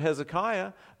days of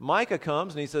Hezekiah, Micah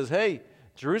comes and he says, hey,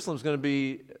 Jerusalem's going to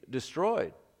be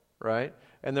destroyed, right?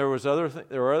 And there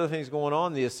were other things going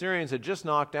on. The Assyrians had just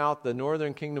knocked out the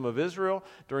northern kingdom of Israel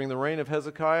during the reign of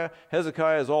Hezekiah.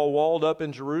 Hezekiah is all walled up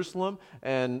in Jerusalem,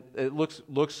 and it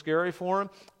looks scary for him.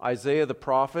 Isaiah the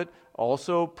prophet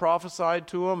also prophesied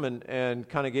to him and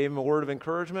kind of gave him a word of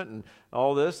encouragement and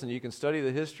all this, and you can study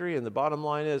the history, and the bottom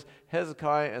line is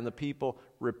Hezekiah and the people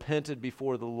repented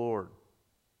before the Lord.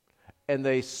 And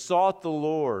they sought the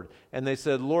Lord, and they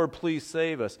said, Lord, please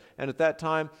save us. And at that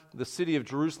time, the city of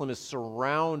Jerusalem is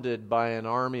surrounded by an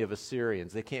army of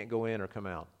Assyrians. They can't go in or come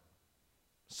out.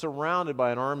 Surrounded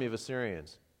by an army of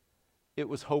Assyrians. It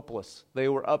was hopeless. They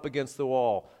were up against the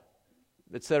wall,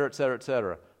 etc., etc.,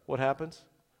 etc. What happens?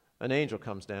 An angel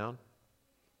comes down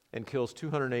and kills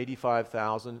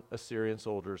 285,000 Assyrian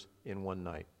soldiers in one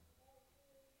night.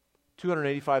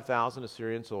 285,000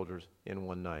 Assyrian soldiers in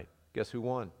one night. Guess who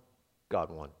won? God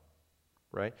won,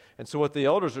 right? And so what the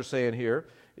elders are saying here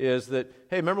is that,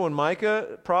 hey, remember when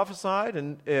Micah prophesied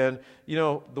and the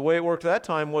way it worked at that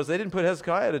time was they didn't put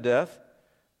Hezekiah to death.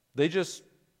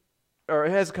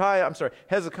 Hezekiah,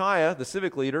 the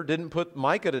civic leader, didn't put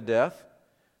Micah to death.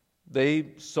 They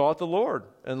sought the Lord,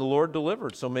 and the Lord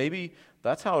delivered. So maybe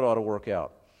that's how it ought to work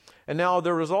out. And now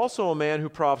there was also a man who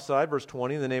prophesied, verse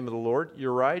 20, in the name of the Lord,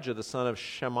 Urijah, the son of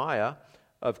Shemaiah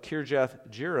of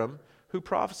Kirjath-Jearim, who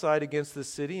prophesied against this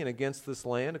city and against this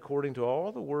land according to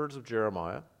all the words of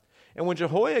Jeremiah. And when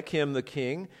Jehoiakim the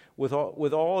king, with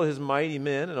all his mighty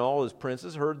men and all his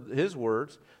princes, heard his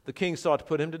words, the king sought to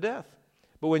put him to death.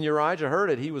 But when Urijah heard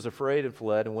it, he was afraid and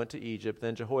fled and went to Egypt.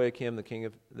 Then Jehoiakim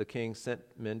the king sent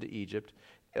men to Egypt,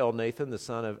 Elnathan the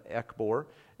son of Echbor,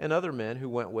 and other men who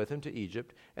went with him to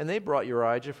Egypt. And they brought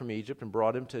Urijah from Egypt and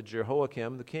brought him to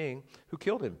Jehoiakim the king, who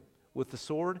killed him with the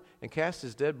sword and cast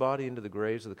his dead body into the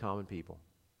graves of the common people.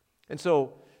 And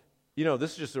so,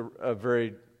 this is just a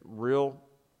very real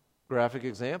graphic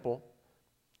example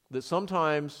that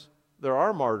sometimes there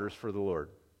are martyrs for the Lord.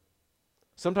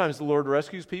 Sometimes the Lord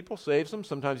rescues people, saves them.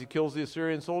 Sometimes he kills the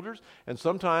Assyrian soldiers. And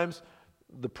sometimes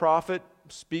the prophet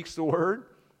speaks the word.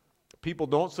 People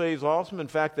don't say he's awesome. In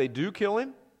fact, they do kill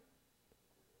him.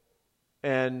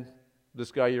 And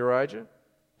this guy Urijah,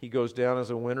 he goes down as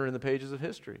a winner in the pages of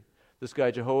history. This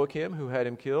guy Jehoiakim, who had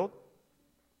him killed,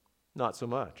 not so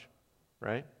much,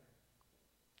 right?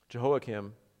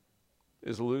 Jehoiakim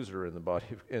is a loser in the body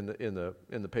in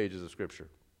the pages of Scripture.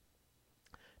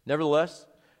 Nevertheless,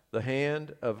 the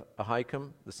hand of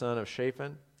Ahikam, the son of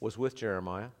Shaphan, was with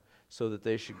Jeremiah, so that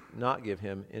they should not give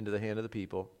him into the hand of the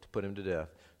people to put him to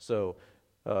death. So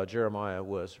Jeremiah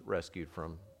was rescued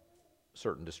from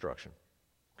certain destruction.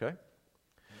 Okay?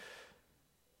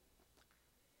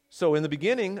 So in the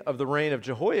beginning of the reign of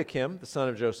Jehoiakim, the son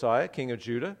of Josiah, king of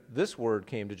Judah, this word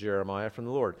came to Jeremiah from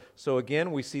the Lord. So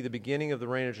again, we see the beginning of the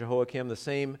reign of Jehoiakim, the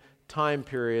same time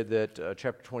period that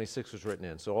chapter 26 was written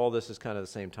in. So all this is kind of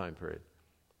the same time period.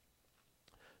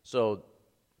 So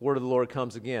word of the Lord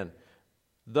comes again.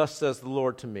 Thus says the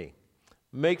Lord to me,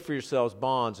 make for yourselves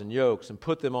bonds and yokes and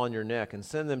put them on your neck and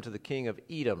send them to the king of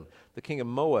Edom, the king of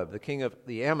Moab, the king of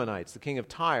the Ammonites, the king of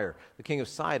Tyre, the king of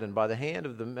Sidon, by the hand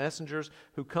of the messengers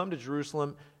who come to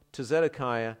Jerusalem to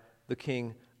Zedekiah, the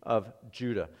king of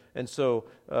Judah. And so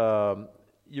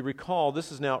you recall,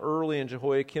 this is now early in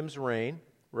Jehoiakim's reign,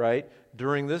 right?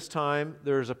 During this time,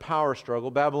 there's a power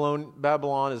struggle.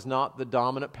 Babylon is not the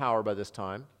dominant power by this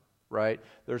time, right?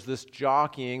 There's this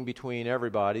jockeying between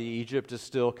everybody. Egypt is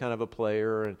still kind of a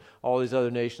player, and all these other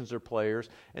nations are players.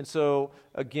 And so,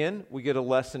 again, we get a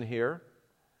lesson here.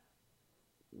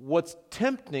 What's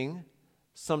tempting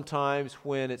sometimes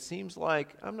when it seems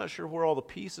like I'm not sure where all the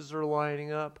pieces are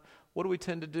lining up, what do we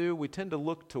tend to do? We tend to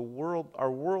look to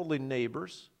our worldly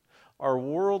neighbors, our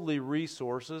worldly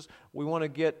resources. We want to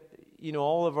get,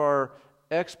 all of our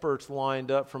experts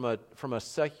lined up from a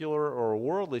secular or a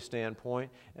worldly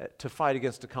standpoint to fight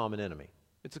against a common enemy.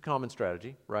 It's a common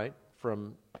strategy, right,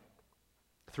 from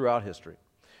throughout history.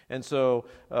 And so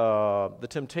the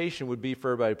temptation would be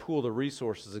for everybody to pool the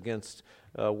resources against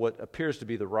what appears to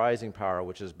be the rising power,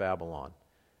 which is Babylon.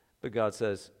 But God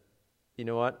says, you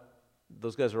know what?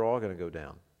 Those guys are all going to go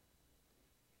down.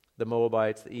 The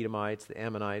Moabites, the Edomites, the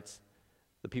Ammonites,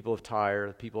 the people of Tyre,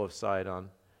 the people of Sidon,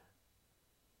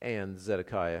 and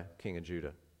Zedekiah, king of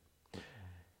Judah.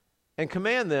 And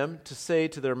command them to say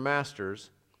to their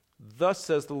masters, thus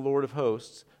says the Lord of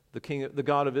hosts, the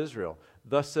God of Israel.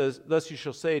 Thus you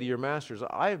shall say to your masters,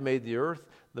 I have made the earth,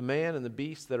 the man and the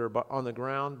beast that are on the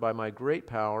ground by my great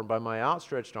power and by my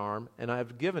outstretched arm, and I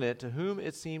have given it to whom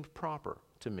it seemed proper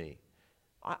to me.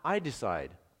 I decide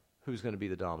who's going to be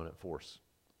the dominant force.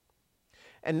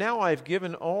 And now I have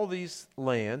given all these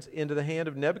lands into the hand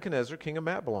of Nebuchadnezzar, king of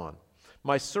Babylon,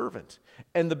 my servant,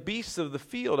 and the beasts of the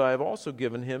field I have also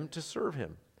given him to serve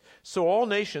him. So all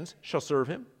nations shall serve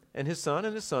him, and his son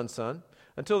and his son's son,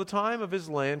 until the time of his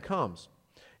land comes.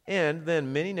 And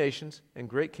then many nations and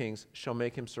great kings shall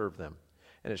make him serve them.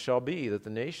 And it shall be that the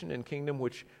nation and kingdom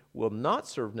which will not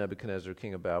serve Nebuchadnezzar,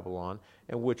 king of Babylon,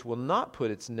 and which will not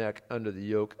put its neck under the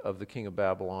yoke of the king of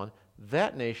Babylon,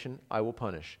 that nation I will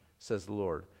punish, says the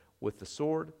Lord, with the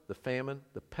sword, the famine,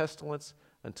 the pestilence,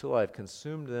 until I have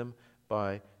consumed them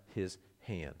by his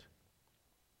hand.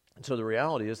 And so the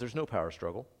reality is there's no power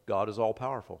struggle. God is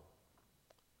all-powerful.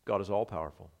 God is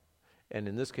all-powerful. And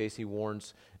in this case, he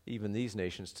warns even these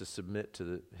nations to submit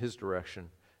to his direction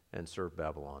and serve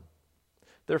Babylon.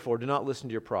 Therefore, do not listen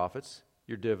to your prophets,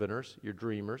 your diviners, your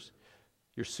dreamers,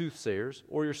 your soothsayers,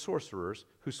 or your sorcerers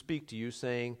who speak to you,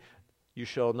 saying, you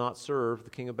shall not serve the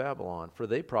king of Babylon, for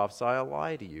they prophesy a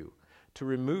lie to you, to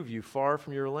remove you far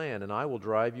from your land, and I will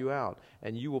drive you out,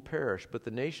 and you will perish. But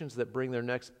the nations that bring their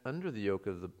necks under the yoke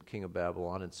of the king of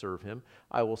Babylon and serve him,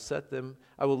 I will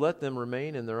let them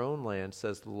remain in their own land,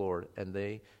 says the Lord, and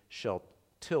they shall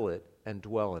till it and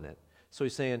dwell in it. So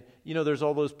he's saying, there's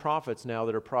all those prophets now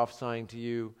that are prophesying to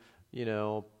you,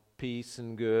 peace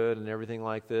and good and everything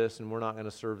like this, and we're not going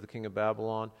to serve the king of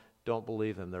Babylon. Don't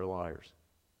believe them. They're liars.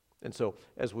 And so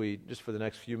just for the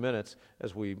next few minutes,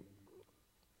 as we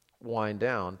wind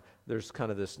down, there's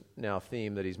kind of this now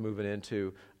theme that he's moving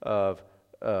into of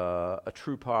a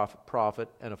true prophet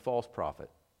and a false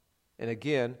prophet. And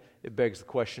again, it begs the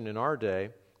question in our day,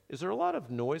 is there a lot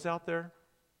of noise out there?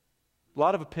 A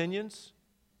lot of opinions,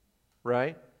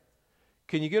 right?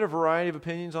 Can you get a variety of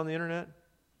opinions on the internet?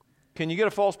 Can you get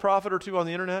a false prophet or two on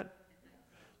the internet?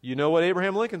 You know what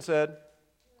Abraham Lincoln said.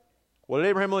 What did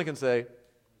Abraham Lincoln say?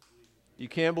 You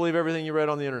can't believe everything you read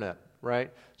on the internet,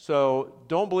 right? So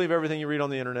don't believe everything you read on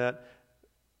the internet.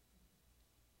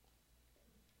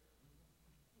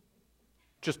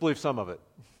 Just believe some of it.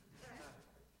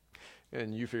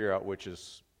 And you figure out which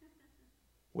is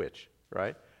which,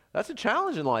 right? That's a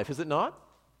challenge in life, is it not?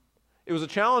 It was a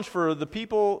challenge for the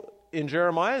people in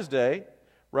Jeremiah's day,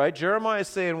 right? Jeremiah is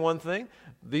saying one thing.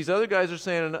 These other guys are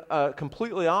saying a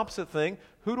completely opposite thing.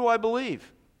 Who do I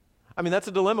believe? I mean, that's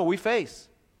a dilemma we face.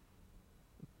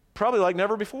 Probably like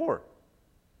never before,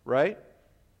 right?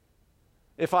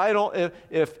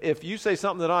 If you say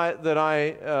something that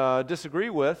I disagree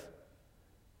with,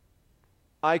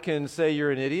 I can say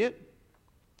you're an idiot,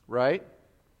 right?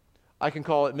 I can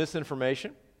call it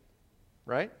misinformation,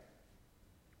 right?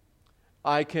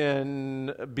 I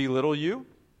can belittle you.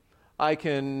 I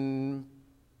can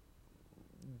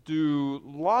do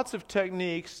lots of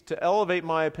techniques to elevate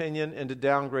my opinion and to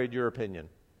downgrade your opinion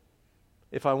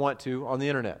if I want to on the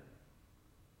internet,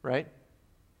 right?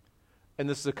 And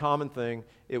this is a common thing.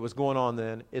 It was going on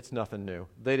then. It's nothing new.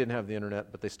 They didn't have the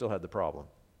internet, but they still had the problem,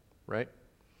 right?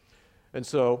 And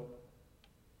so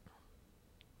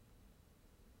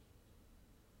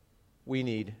we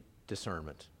need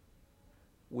discernment.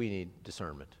 We need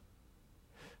discernment.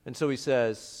 And so he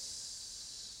says,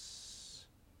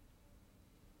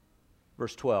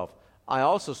 verse 12, I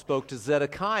also spoke to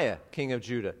Zedekiah, king of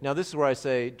Judah. Now this is where I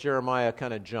say Jeremiah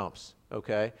kind of jumps,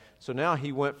 okay? So now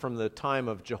he went from the time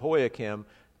of Jehoiakim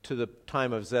to the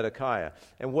time of Zedekiah.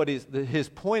 And what is his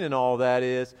point in all that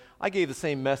is, I gave the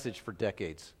same message for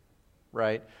decades.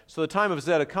 right? So the time of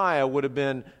Zedekiah would have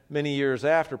been many years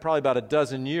after, probably about a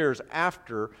dozen years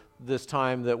after this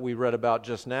time that we read about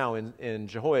just now in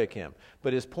Jehoiakim.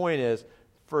 But his point is,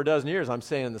 for a dozen years, I'm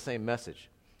saying the same message.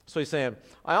 So he's saying,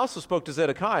 I also spoke to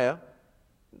Zedekiah,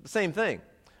 the same thing,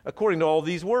 according to all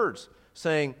these words,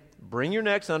 saying, bring your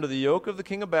necks under the yoke of the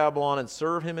king of Babylon and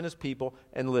serve him and his people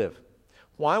and live.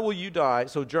 Why will you die?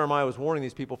 So Jeremiah was warning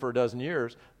these people for a dozen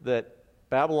years that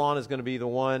Babylon is going to be the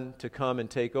one to come and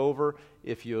take over.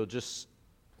 If you'll just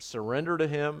surrender to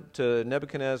him, to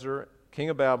Nebuchadnezzar, king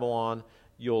of Babylon,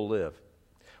 you'll live.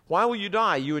 Why will you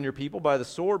die, you and your people, by the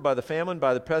sword, by the famine,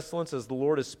 by the pestilence, as the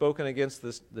Lord has spoken against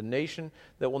the nation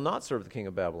that will not serve the king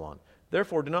of Babylon?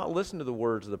 Therefore, do not listen to the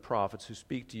words of the prophets who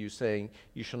speak to you, saying,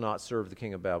 you shall not serve the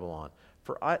king of Babylon.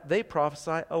 For they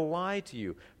prophesy a lie to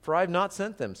you. For I have not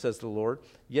sent them, says the Lord.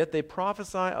 Yet they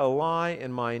prophesy a lie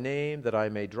in my name, that I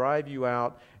may drive you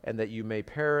out, and that you may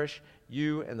perish,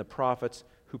 you and the prophets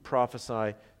who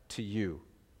prophesy to you.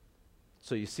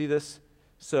 So you see this?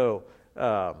 So,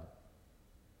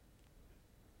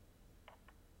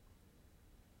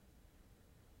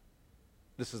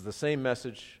 this is the same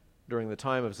message during the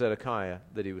time of Zedekiah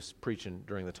that he was preaching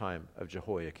during the time of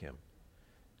Jehoiakim.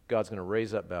 God's going to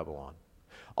raise up Babylon.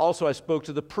 Also, I spoke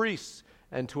to the priests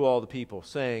and to all the people,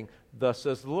 saying, thus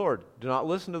says the Lord, do not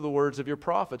listen to the words of your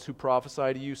prophets who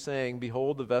prophesy to you, saying,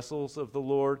 behold, the vessels of the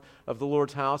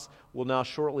Lord's house, will now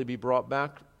shortly be brought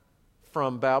back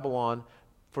from Babylon,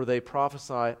 for they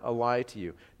prophesy a lie to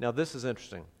you. Now, this is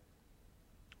interesting.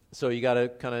 So you got to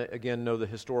kind of, again, know the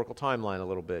historical timeline a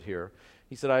little bit here.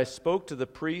 He said, I spoke to the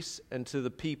priests and to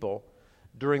the people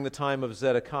during the time of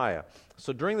Zedekiah.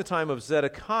 So during the time of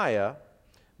Zedekiah,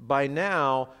 by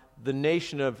now, the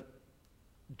nation of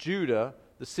Judah,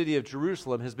 the city of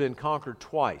Jerusalem, has been conquered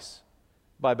twice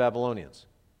by Babylonians.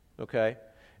 Okay?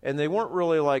 And they weren't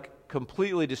really like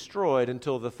completely destroyed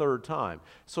until the third time.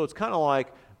 So it's kind of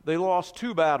like they lost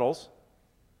 2 battles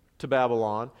to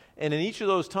Babylon, and in each of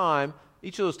those times,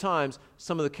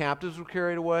 some of the captives were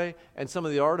carried away, and some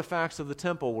of the artifacts of the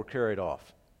temple were carried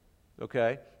off.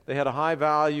 Okay? They had a high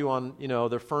value on,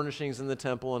 their furnishings in the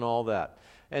temple and all that.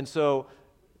 And so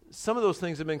some of those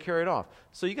things have been carried off.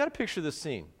 So you got to picture this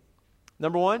scene.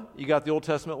 Number 1, you got the Old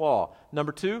Testament law.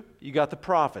 Number 2, you got the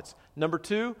prophets. Number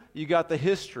 2, you got the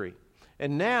history.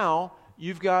 And now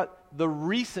you've got the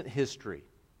recent history.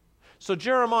 So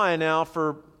Jeremiah now,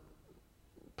 for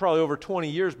probably over 20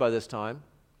 years by this time,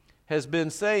 has been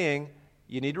saying,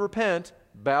 you need to repent,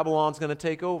 Babylon's going to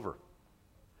take over.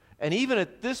 And even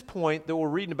at this point that we're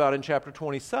reading about in chapter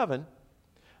 27,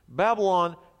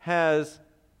 Babylon has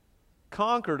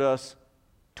conquered us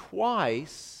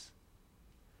twice.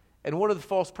 And what are the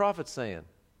false prophets saying?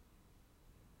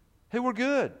 Hey, we're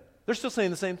good. They're still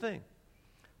saying the same thing.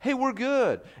 Hey, we're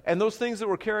good. And those things that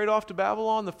were carried off to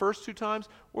Babylon the first 2 times,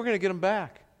 we're going to get them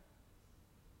back.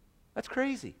 That's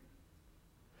crazy.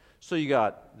 So you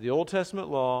got the Old Testament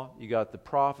law, you got the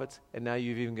prophets, and now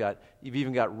you've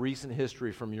even got recent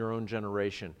history from your own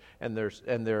generation, and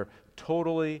they're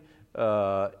totally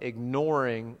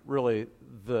ignoring really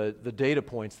the data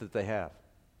points that they have,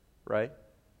 right?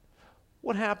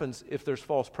 What happens if there's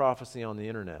false prophecy on the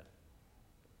internet?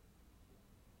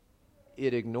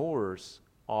 It ignores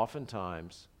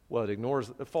oftentimes. Well,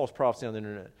 false prophecy on the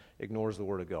internet ignores the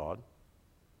Word of God.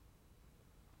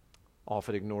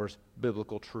 Often ignores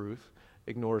biblical truth,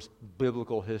 ignores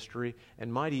biblical history,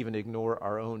 and might even ignore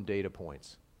our own data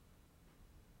points.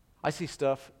 I see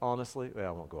stuff, honestly, I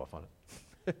won't go off on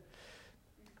it.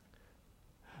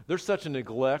 There's such a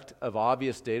neglect of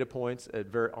obvious data points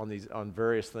on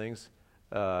various things.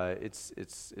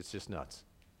 It's just nuts.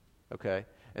 Okay?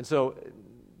 And so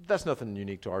that's nothing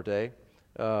unique to our day.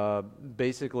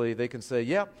 Basically, they can say,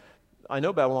 yeah, I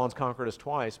know Babylon's conquered us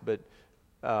twice, but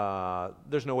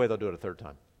there's no way they'll do it a third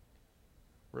time.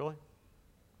 Really?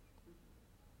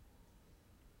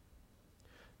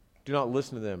 Do not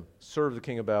listen to them. Serve the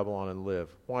king of Babylon and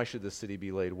live. Why should this city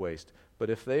be laid waste? But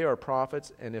if they are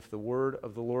prophets, and if the word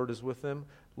of the Lord is with them,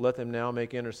 let them now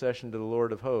make intercession to the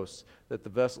Lord of hosts, that the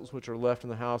vessels which are left in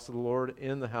the house of the Lord,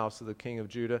 in the house of the king of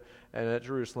Judah, and at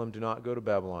Jerusalem, do not go to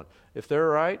Babylon. If they're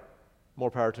right,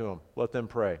 more power to them. Let them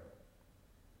pray.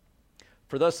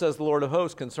 For thus says the Lord of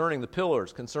hosts, concerning the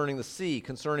pillars, concerning the sea,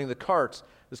 concerning the carts,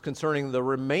 is concerning the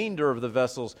remainder of the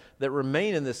vessels that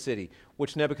remain in this city,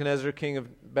 which Nebuchadnezzar, king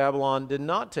of Babylon, did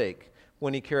not take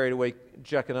when he carried away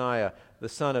Jeconiah, the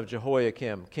son of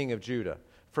Jehoiakim, king of Judah,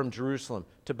 from Jerusalem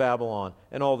to Babylon,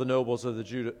 and all the nobles of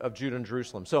Judah and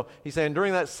Jerusalem. So he's saying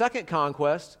during that second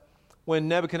conquest, when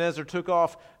Nebuchadnezzar took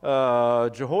off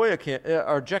Jehoiachin,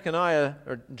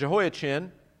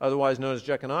 otherwise known as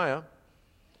Jeconiah,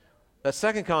 That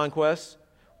second conquest,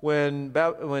 when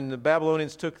the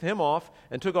Babylonians took him off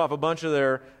and took off a bunch of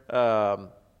their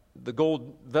the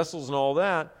gold vessels and all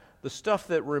that, the stuff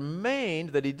that remained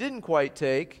that he didn't quite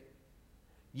take,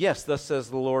 yes, thus says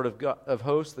the Lord of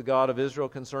hosts, the God of Israel,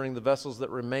 concerning the vessels that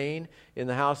remain in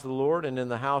the house of the Lord and in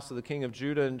the house of the king of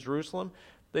Judah in Jerusalem,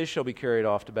 they shall be carried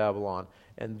off to Babylon,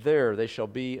 and there they shall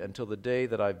be until the day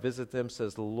that I visit them,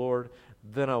 says the Lord.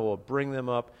 Then I will bring them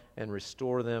up and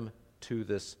restore them to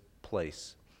this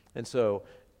place. And so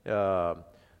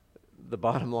the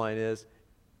bottom line is,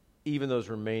 even those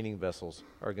remaining vessels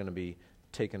are going to be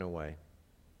taken away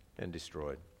and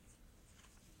destroyed.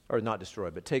 Or not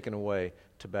destroyed, but taken away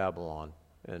to Babylon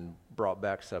and brought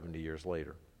back 70 years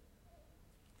later.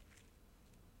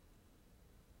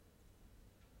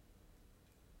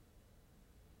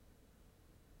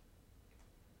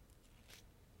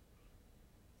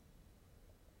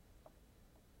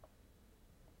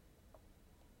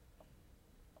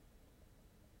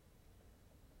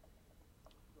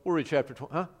 We'll read chapter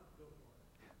 20. Huh?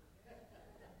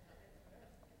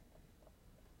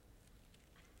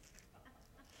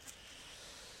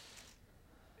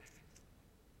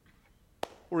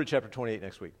 We'll read chapter 28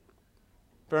 next week.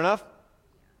 Fair enough?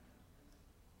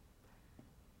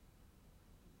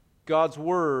 God's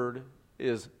word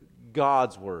is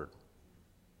God's word.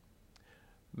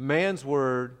 Man's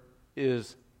word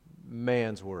is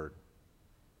man's word.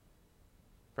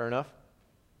 Fair enough?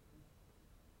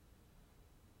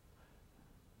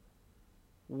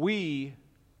 We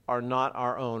are not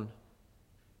our own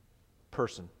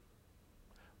person.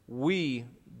 We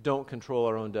don't control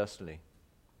our own destiny.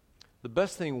 The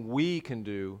best thing we can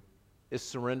do is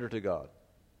surrender to God.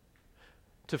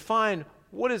 To find,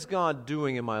 what is God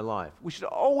doing in my life? We should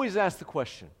always ask the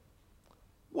question,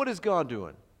 what is God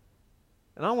doing?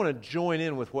 And I want to join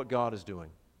in with what God is doing.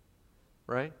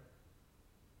 Right?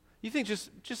 You think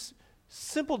just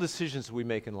simple decisions we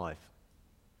make in life.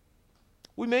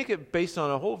 We make it based on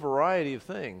a whole variety of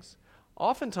things.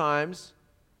 Oftentimes,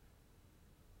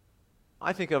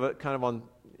 I think of it kind of on,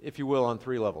 if you will, on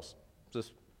three levels.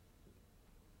 Just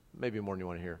maybe more than you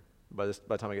want to hear. By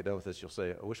the time I get done with this, you'll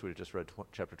say, I wish we had just read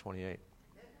chapter 28.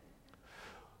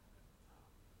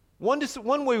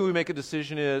 One way we make a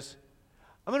decision is,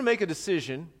 I'm going to make a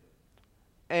decision,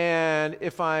 and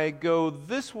if I go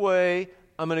this way,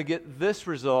 I'm going to get this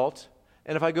result,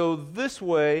 and if I go this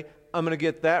way, I'm going to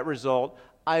get that result.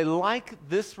 I like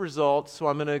this result, so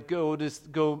I'm going to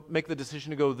go make the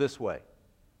decision to go this way.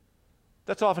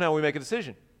 That's often how we make a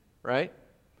decision, right?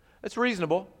 It's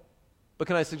reasonable, but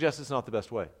can I suggest it's not the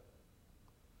best way?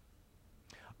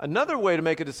 Another way to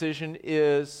make a decision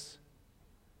is,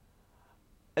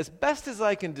 as best as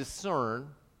I can discern,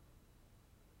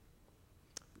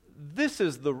 this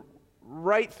is the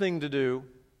right thing to do,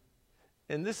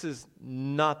 and this is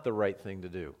not the right thing to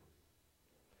do.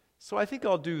 So I think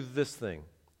I'll do this thing,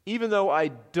 even though I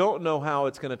don't know how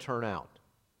it's going to turn out.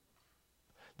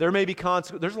 There may be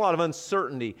there's a lot of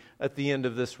uncertainty at the end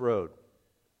of this road.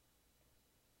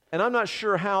 And I'm not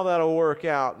sure how that'll work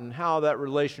out and how that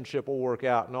relationship will work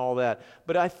out and all that.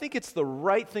 But I think it's the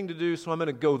right thing to do, so I'm going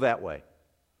to go that way.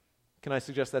 Can I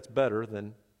suggest that's better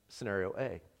than scenario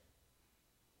A?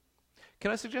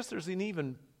 Can I suggest there's an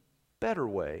even better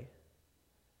way?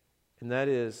 And that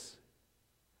is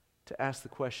to ask the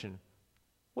question,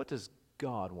 what does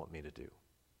God want me to do?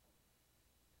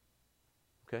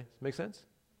 Okay, make sense?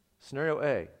 Scenario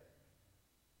A,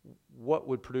 what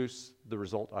would produce the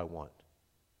result I want?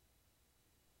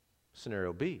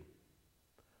 Scenario B,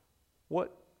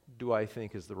 what do I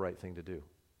think is the right thing to do?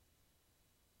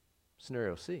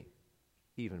 Scenario C,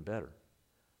 even better,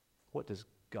 what does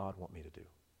God want me to do?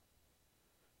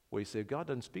 Well, you say, God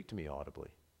doesn't speak to me audibly.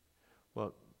 Well,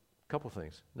 a couple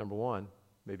things. Number one,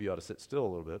 maybe you ought to sit still a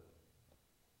little bit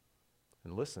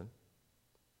and listen.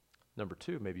 Number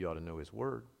two, maybe you ought to know His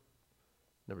Word.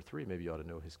 Number three, maybe you ought to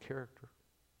know His character.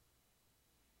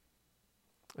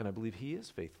 And I believe He is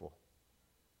faithful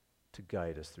to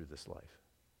guide us through this life.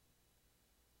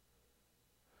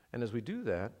 And as we do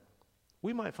that,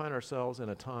 we might find ourselves in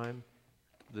a time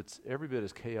that's every bit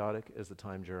as chaotic as the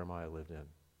time Jeremiah lived in.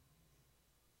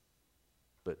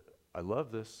 But I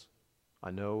love this.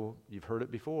 I know you've heard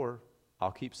it before.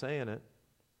 I'll keep saying it.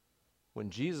 When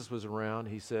Jesus was around,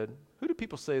 He said, who do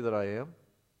people say that I am?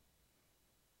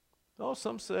 Oh,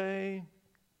 some say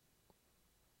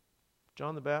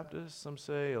John the Baptist, some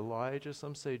say Elijah,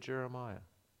 some say Jeremiah.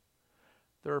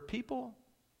 There are people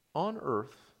on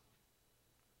earth,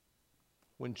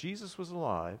 when Jesus was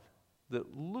alive,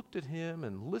 that looked at Him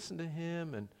and listened to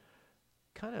Him and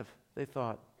they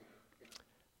thought,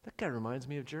 that guy reminds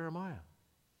me of Jeremiah.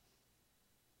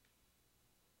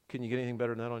 Can you get anything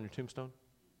better than that on your tombstone?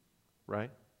 Right?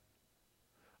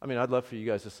 I mean, I'd love for you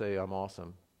guys to say I'm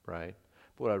awesome, right?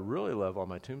 But what I'd really love on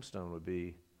my tombstone would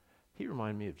be, he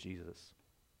reminded me of Jesus.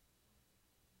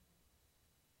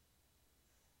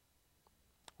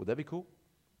 Would that be cool?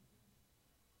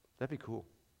 That'd be cool.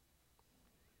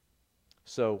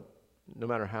 So, no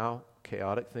matter how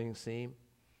chaotic things seem,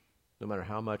 no matter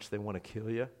how much they want to kill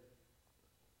you,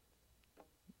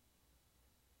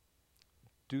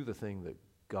 do the thing that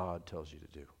God tells you to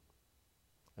do.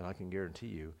 And I can guarantee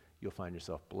you, you'll find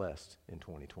yourself blessed in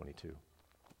 2022.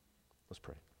 Let's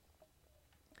pray.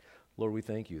 Lord, we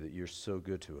thank you that you're so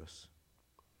good to us.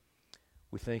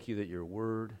 We thank you that your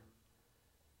word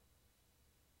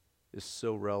is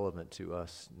so relevant to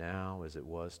us now as it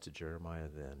was to Jeremiah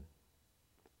then.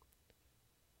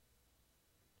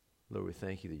 Lord, we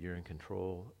thank you that you're in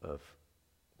control of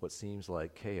what seems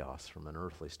like chaos from an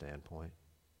earthly standpoint.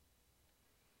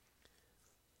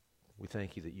 We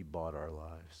thank you that you bought our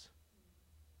lives.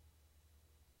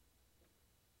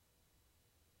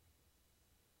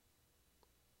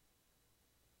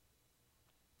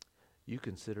 You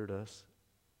considered us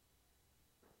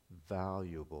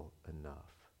valuable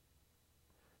enough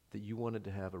that you wanted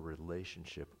to have a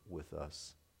relationship with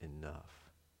us enough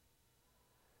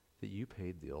that you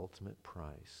paid the ultimate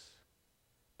price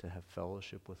to have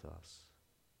fellowship with us.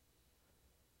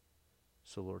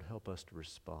 So, Lord, help us to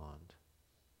respond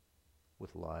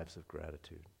with lives of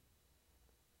gratitude.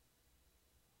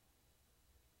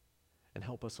 And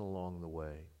help us along the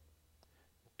way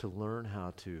to learn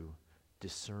how to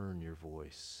discern your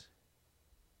voice.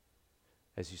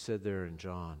 As you said there in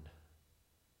John,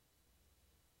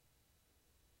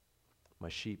 my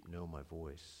sheep know my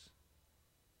voice.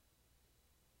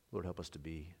 Lord, help us to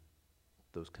be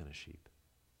those kind of sheep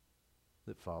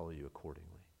that follow you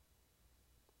accordingly.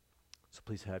 So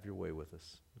please have your way with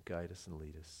us. Guide us and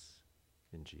lead us.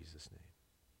 In Jesus'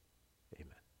 name,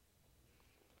 amen.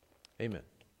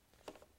 Amen.